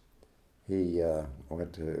afterwards, he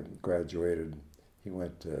graduated. He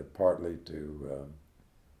went partly to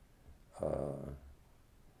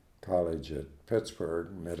college at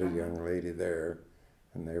Pittsburgh, met a young lady there,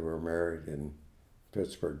 and they were married in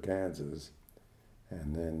Pittsburgh, Kansas.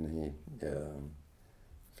 And then he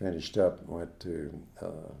finished up and went to,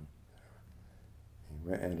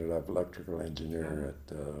 ended up electrical engineer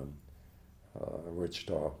at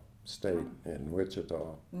Wichita State in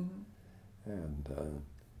Wichita. And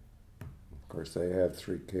of course they have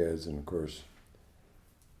 3 kids, and of course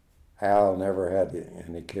Al never had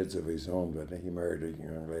any kids of his own, but he married a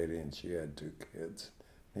young lady and she had 2 kids.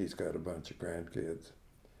 He's got a bunch of grandkids.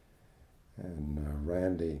 And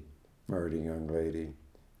Randy married a young lady.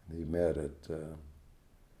 He met at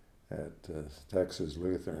Texas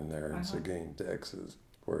Lutheran there in Seguin, Texas,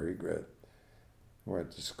 where he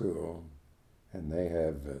went to school. And they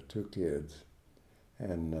have 2 kids.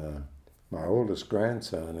 And my oldest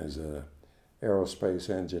grandson is a aerospace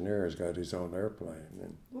engineer. He's got his own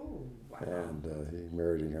airplane. And he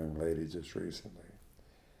married a young lady just recently.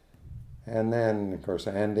 And then, of course,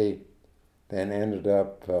 Andy then ended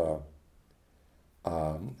up,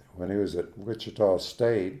 when he was at Wichita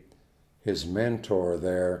State, his mentor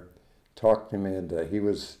there talked him into, he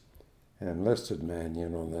was an enlisted man,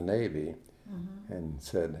 in the Navy, and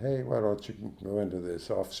said, hey, why don't you go into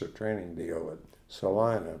this officer training deal at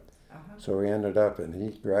Salina? So he ended up, and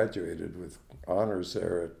he graduated with honors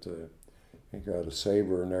there he got a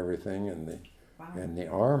saber and everything in the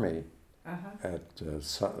Army at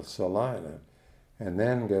Salina. And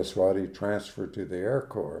then guess what? He transferred to the Air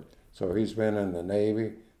Corps. So he's been in the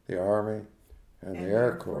Navy, the Army, and the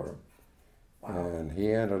Air Corps. And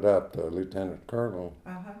he ended up a lieutenant colonel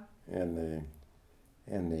in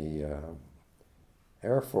the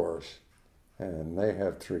Air Force, and they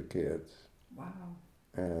have 3 kids.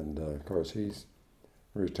 And of course he's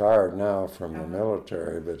retired now from the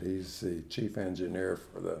military, but he's the chief engineer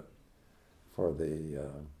for the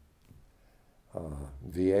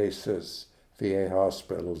VA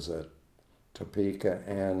hospitals at Topeka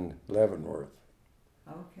and Leavenworth.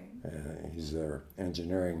 He's their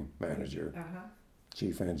engineering manager,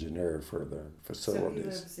 chief engineer for the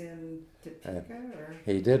facilities. So he lives in Topeka, or?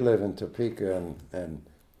 He did live in Topeka and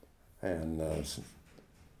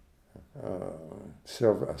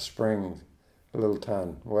Silver Spring, a little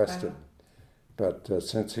town west of. But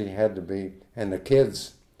since he had to be, and the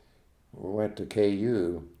kids went to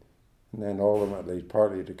KU, and then ultimately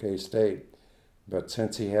partly to K-State. But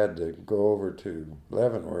since he had to go over to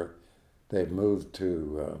Leavenworth, they moved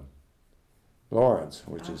to Lawrence,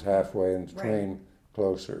 which is halfway in between,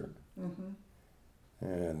 closer.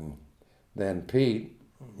 And then Pete,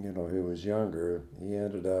 he was younger. He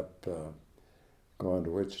ended up going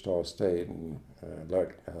to Wichita State and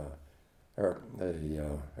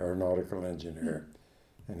aeronautical engineer,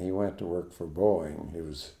 and he went to work for Boeing. He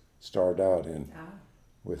started out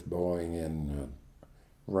with Boeing in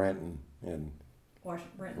Renton in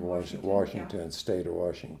Washington, state of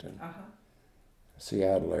Washington,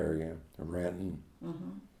 Seattle area, Renton,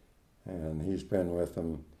 and he's been with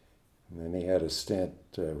them. And then he had a stint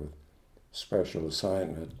with special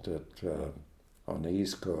assignment on the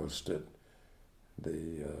East Coast at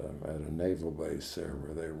a naval base there,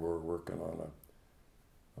 where they were working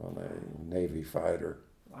on a Navy fighter.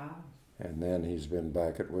 And then he's been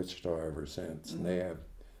back at Wichita ever since, and they have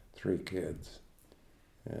 3 kids.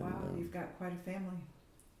 And, you've got quite a family.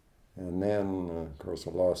 And then, of course,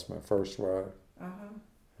 I lost my first wife.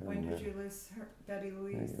 When did you lose her, Betty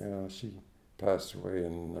Louise? She passed away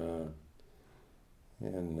in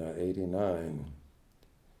 '89.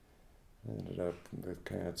 Ended up with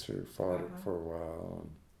cancer, fought it for a while.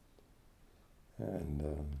 And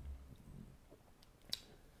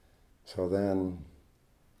so then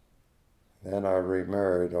Then I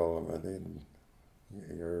remarried ultimately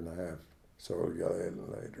a year and a half so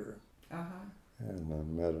later. Uh-huh. And I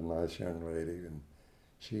met a nice young lady, and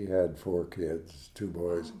she had 4 kids, 2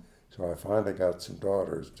 boys. Oh. So I finally got some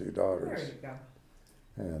daughters, 2 daughters, There you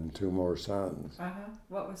go. and 2 more sons. Uh-huh.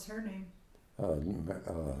 What was her name?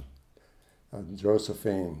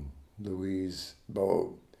 Josephine Louise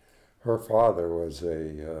Bowe. Her father was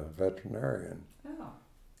a veterinarian Oh.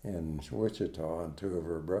 in Wichita, and 2 of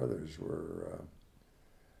her brothers were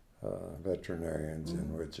veterinarians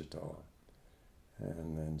in Wichita.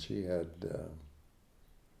 And then she had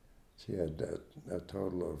a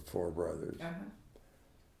total of 4 brothers. Uh-huh.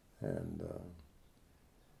 And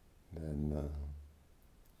then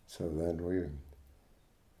so then we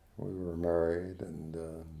were married, and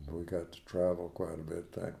we got to travel quite a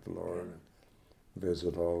bit, thank the Lord, and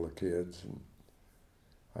visit all the kids. And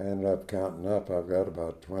I ended up counting up. I've got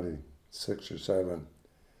about 26 or 7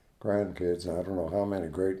 grandkids, and I don't know how many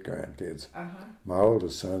great grandkids. Uh-huh. My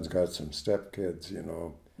oldest son's got some stepkids, you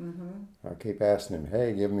know. Mm-hmm. I keep asking him,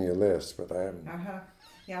 hey, give me a list, but I haven't. Uh-huh.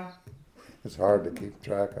 Yeah, It's hard to keep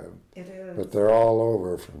track of them. it is. But they're all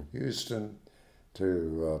over, from Houston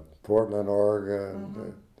to Portland, Oregon,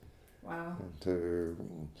 Mhm. Wow. to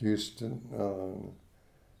Houston,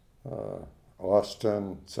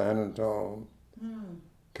 Austin, San Antonio, Hmm.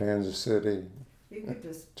 Kansas City, You could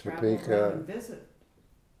just travel Topeka. around and visit.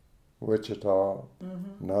 Wichita.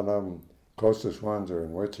 Mm-hmm. None of them, closest ones are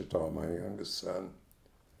in Wichita, my youngest son.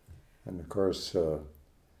 And of course, the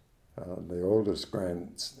oldest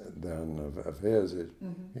grandson of his,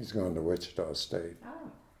 Mm-hmm. he's going to Wichita State.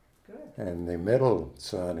 Oh, good. And the middle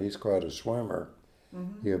son, he's quite a swimmer.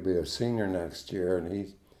 Mm-hmm. He'll be a senior next year, and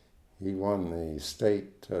he won the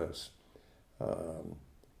state.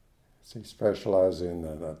 He specializes in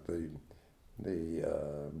the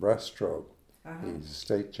breaststroke. Uh-huh. He's a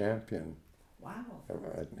state champion Wow.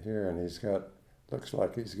 right here, and looks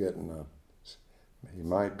like he's getting he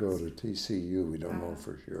might go to TCU. We don't know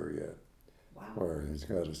for sure yet, Wow. where he's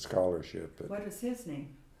got a scholarship. What is his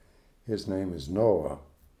name? His name is Noah,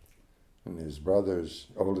 and his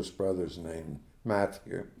oldest brother's name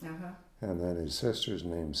Matthew, Uh-huh. and then his sister's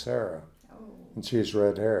name Sarah, Oh. and she's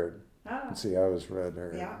red-haired. Oh. And see, I was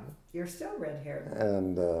red-haired. Yeah. You're still red-haired.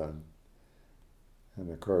 And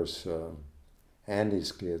of course,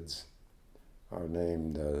 Andy's kids are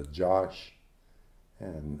named Josh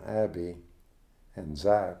and Abby and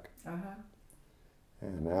Zach. Uh-huh.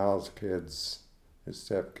 And Al's kids, his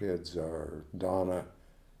stepkids, are Donna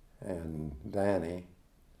and Danny.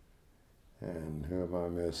 And who am I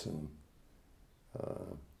missing?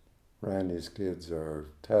 Randy's kids are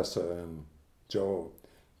Tessa and Joel.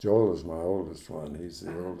 Joel is my oldest one. He's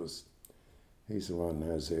the oldest. He's the one that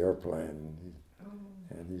has the airplane.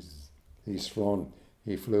 And he's flown.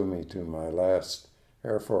 He flew me to my last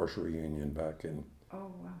Air Force reunion back in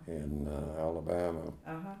Alabama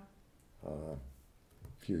Uh-huh. a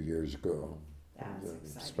few years ago. That's It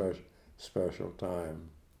was a exciting. special time.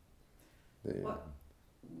 What?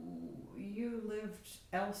 You lived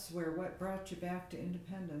elsewhere. What brought you back to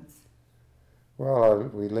Independence? Well,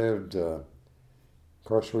 we lived. Of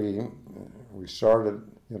course, we started.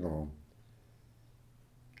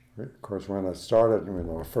 Of course, when I started,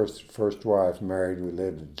 first wife married, we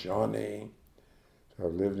lived in Shawnee. So I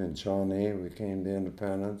lived in Shawnee. We came to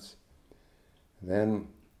Independence. Then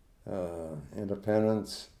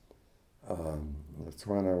Independence. That's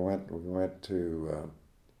when we went to.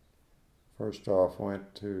 First off,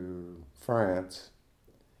 went to France,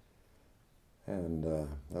 and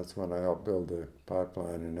that's when I helped build the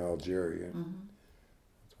pipeline in Algeria. Mm-hmm.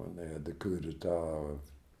 That's when they had the coup d'etat of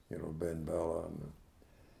Ben Bella.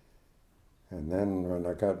 And then when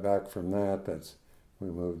I got back from that, we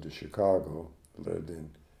moved to Chicago. Lived in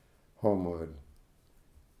Homewood,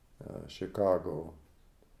 Chicago,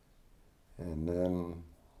 and then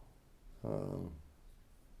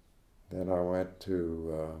I went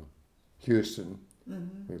to Houston.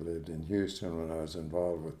 Mm-hmm. We lived in Houston when I was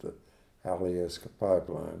involved with the Alyeska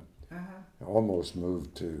pipeline. Uh-huh. Almost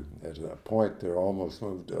moved to, at that point there, almost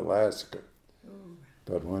moved to Alaska. Ooh.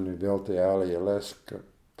 But when we built the Alyeska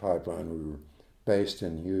pipeline, we were based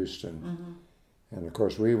in Houston. Mm-hmm. And of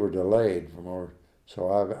course we were delayed so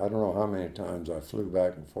I don't know how many times I flew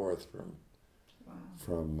back and forth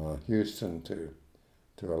from Houston to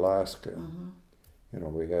Alaska.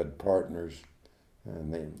 Mm-hmm. We had partners,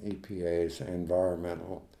 and the EPA's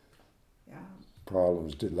environmental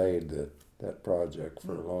problems delayed that project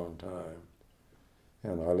for a long time.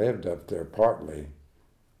 And I lived up there partly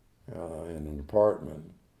in an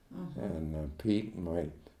apartment. Mm-hmm. And Pete, my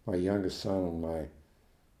youngest son, and my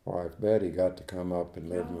wife Betty got to come up and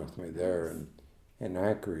live Oh, with me there nice. in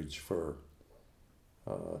Anchorage for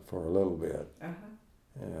a little bit, Uh-huh.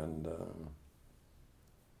 and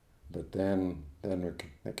but then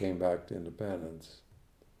I came back to Independence,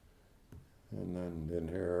 and then been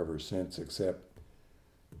here ever since. Except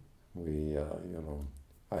we,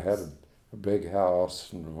 I had a big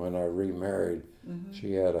house, and when I remarried, Mm-hmm.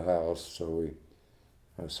 she had a house, so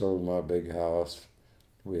I sold my big house.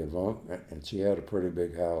 We had and she had a pretty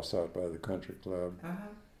big house out by the country club. Uh-huh.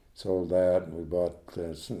 Sold that, and we bought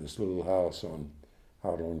this little house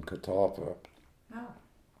out on Catawba, Oh.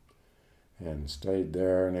 and stayed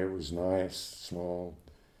there, and it was nice, small.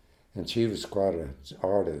 And she was quite an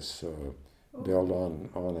artist, so Oh. built on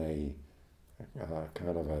a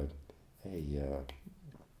kind of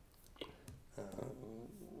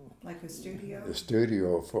Like a studio? a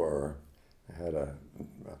studio for her. I had a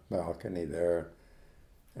balcony there,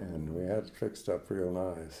 and we had it fixed up real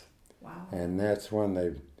nice. Wow. And that's when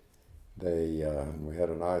we had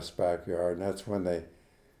a nice backyard, and that's when they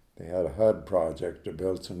had a HUD project to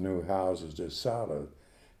build some new houses just south of,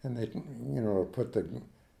 and they put the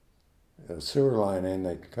sewer line in.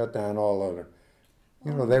 They cut down all of it.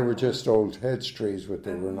 They were just old hedge trees, but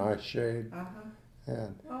they were nice shade. Uh-huh.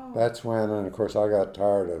 And Oh. that's when, and of course, I got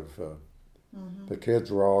tired of Mm-hmm. the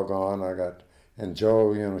kids were all gone. And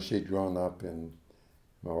Jo, she'd grown up in,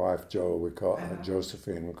 my wife Jo, we call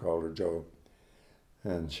Josephine, we called her Jo.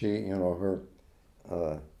 And she,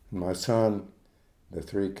 my son, the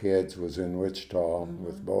three kids, was in Wichita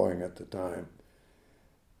with Boeing at the time.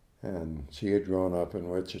 And she had grown up in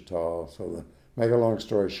Wichita. So, make a long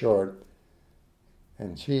story short,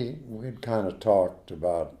 and we'd kind of talked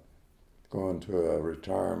about going to a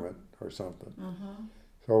retirement or something. Mm-hmm.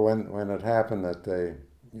 So when it happened that they,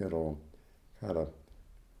 kind of,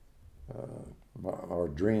 our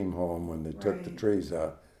dream home, when they took the Right. trees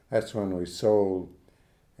out, that's when we sold,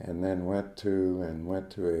 and then went to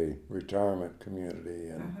a retirement community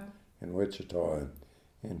in Wichita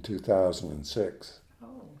in 2006. Oh.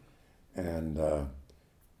 And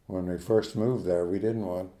when we first moved there, we didn't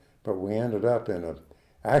want, but we ended up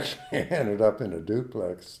actually ended up in a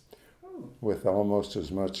duplex Oh. with almost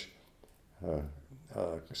as much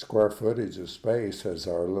square footage of space as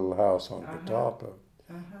our little house on Catawba,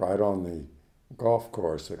 right on the golf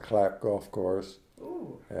course, the Clapp Golf Course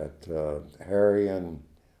Ooh. at Harry and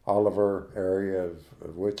Oliver area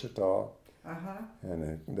of Wichita. Uh-huh.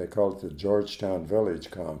 And they called it the Georgetown Village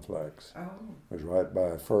Complex. Oh. It was right by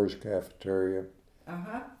a Furs cafeteria.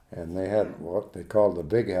 Uh-huh. And they had what they called the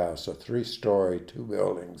Big House, a 3-story, 2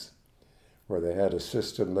 buildings, where they had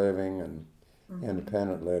assisted living and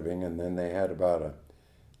independent living, and then they had about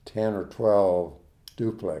 10 or 12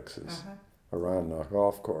 duplexes around the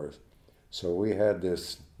golf course. So we had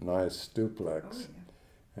this nice duplex,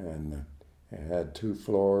 and it had 2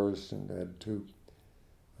 floors and had 2,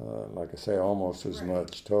 like I say, almost as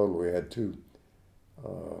much total. We had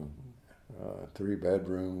 3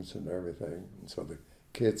 bedrooms and everything, and so the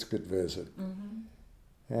kids could visit.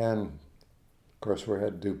 And of course, we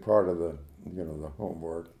had to do part of the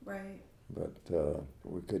homework. Right. But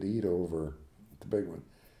we could eat over the big one.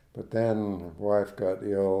 But then wife got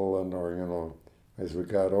ill, and as we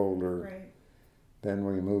got older, Right. then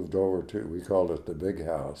we moved over to, we called it the Big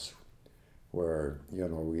House, where we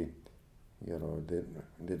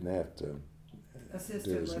didn't have to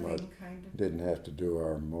Assisted as living, much. kind of. Didn't have to do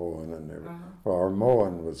our mowing and everything. Uh-huh. Well, our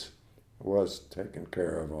mowing was taken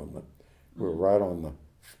care of we were right on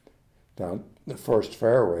down the first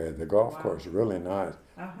fairway of the golf course, really nice.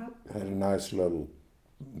 Uh-huh. Had a nice little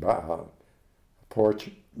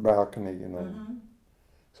porch balcony,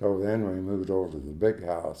 So then we moved over to the Big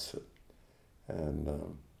House, and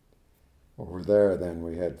over there, then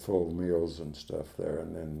we had full meals and stuff there,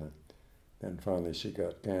 and then finally she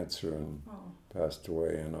got cancer and passed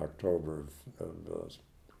away in October of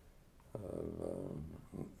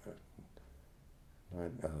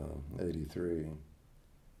 83,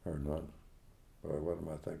 or not. Boy, what am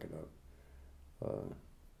I thinking of?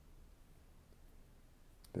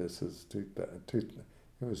 This is it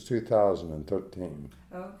was 2013,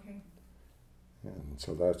 Okay. and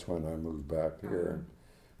so that's when I moved back here.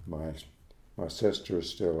 My sister's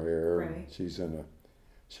still here. Right.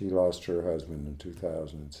 She lost her husband in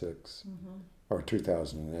 2006 or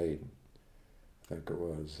 2008, I think it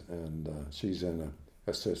was, and she's in a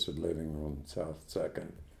assisted living on South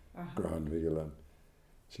Second, Grandville, and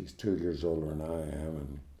she's 2 years older than I am,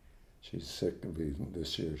 and she's sick.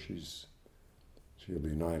 This year she'll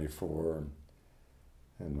be 94,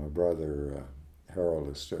 and my brother Harold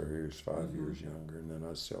is still here. He's 5 years younger, and then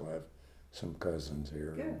I still have some cousins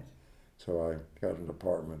here. Good. So I got an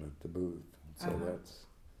apartment at the booth. So Uh-huh. that's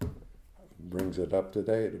brings it up to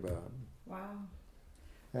date about. Wow.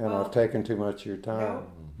 And Well, I've taken too much of your time.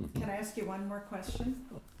 Can I ask you one more question?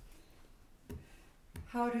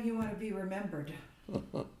 How do you want to be remembered?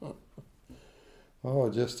 Oh,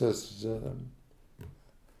 just as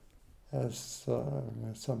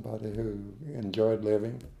somebody who enjoyed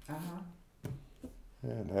living Uh-huh.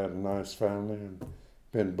 and had a nice family and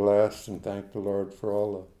been blessed and thank the Lord for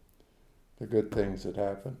all the good things that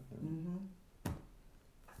happened. Mm-hmm.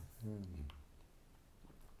 And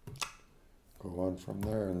go on from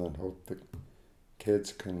there, and then hope the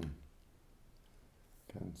kids can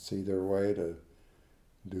see their way to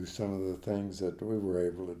do some of the things that we were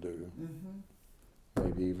able to do, Mm-hmm.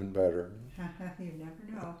 maybe even better. You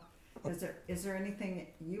never know. Is there anything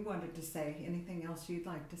you wanted to say? Anything else you'd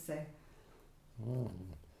like to say?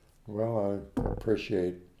 Well, I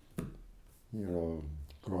appreciate,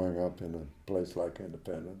 growing up in a place like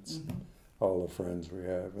Independence, Mm-hmm. all the friends we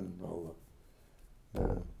have and all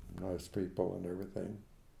the nice people and everything.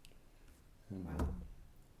 And, Wow.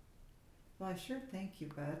 Well, I sure thank you,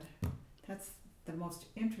 Bud. That's the most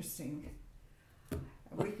interesting.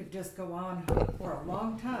 We could just go on for a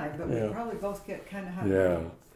long time, but we Yeah. probably both get kind of hungry. yeah,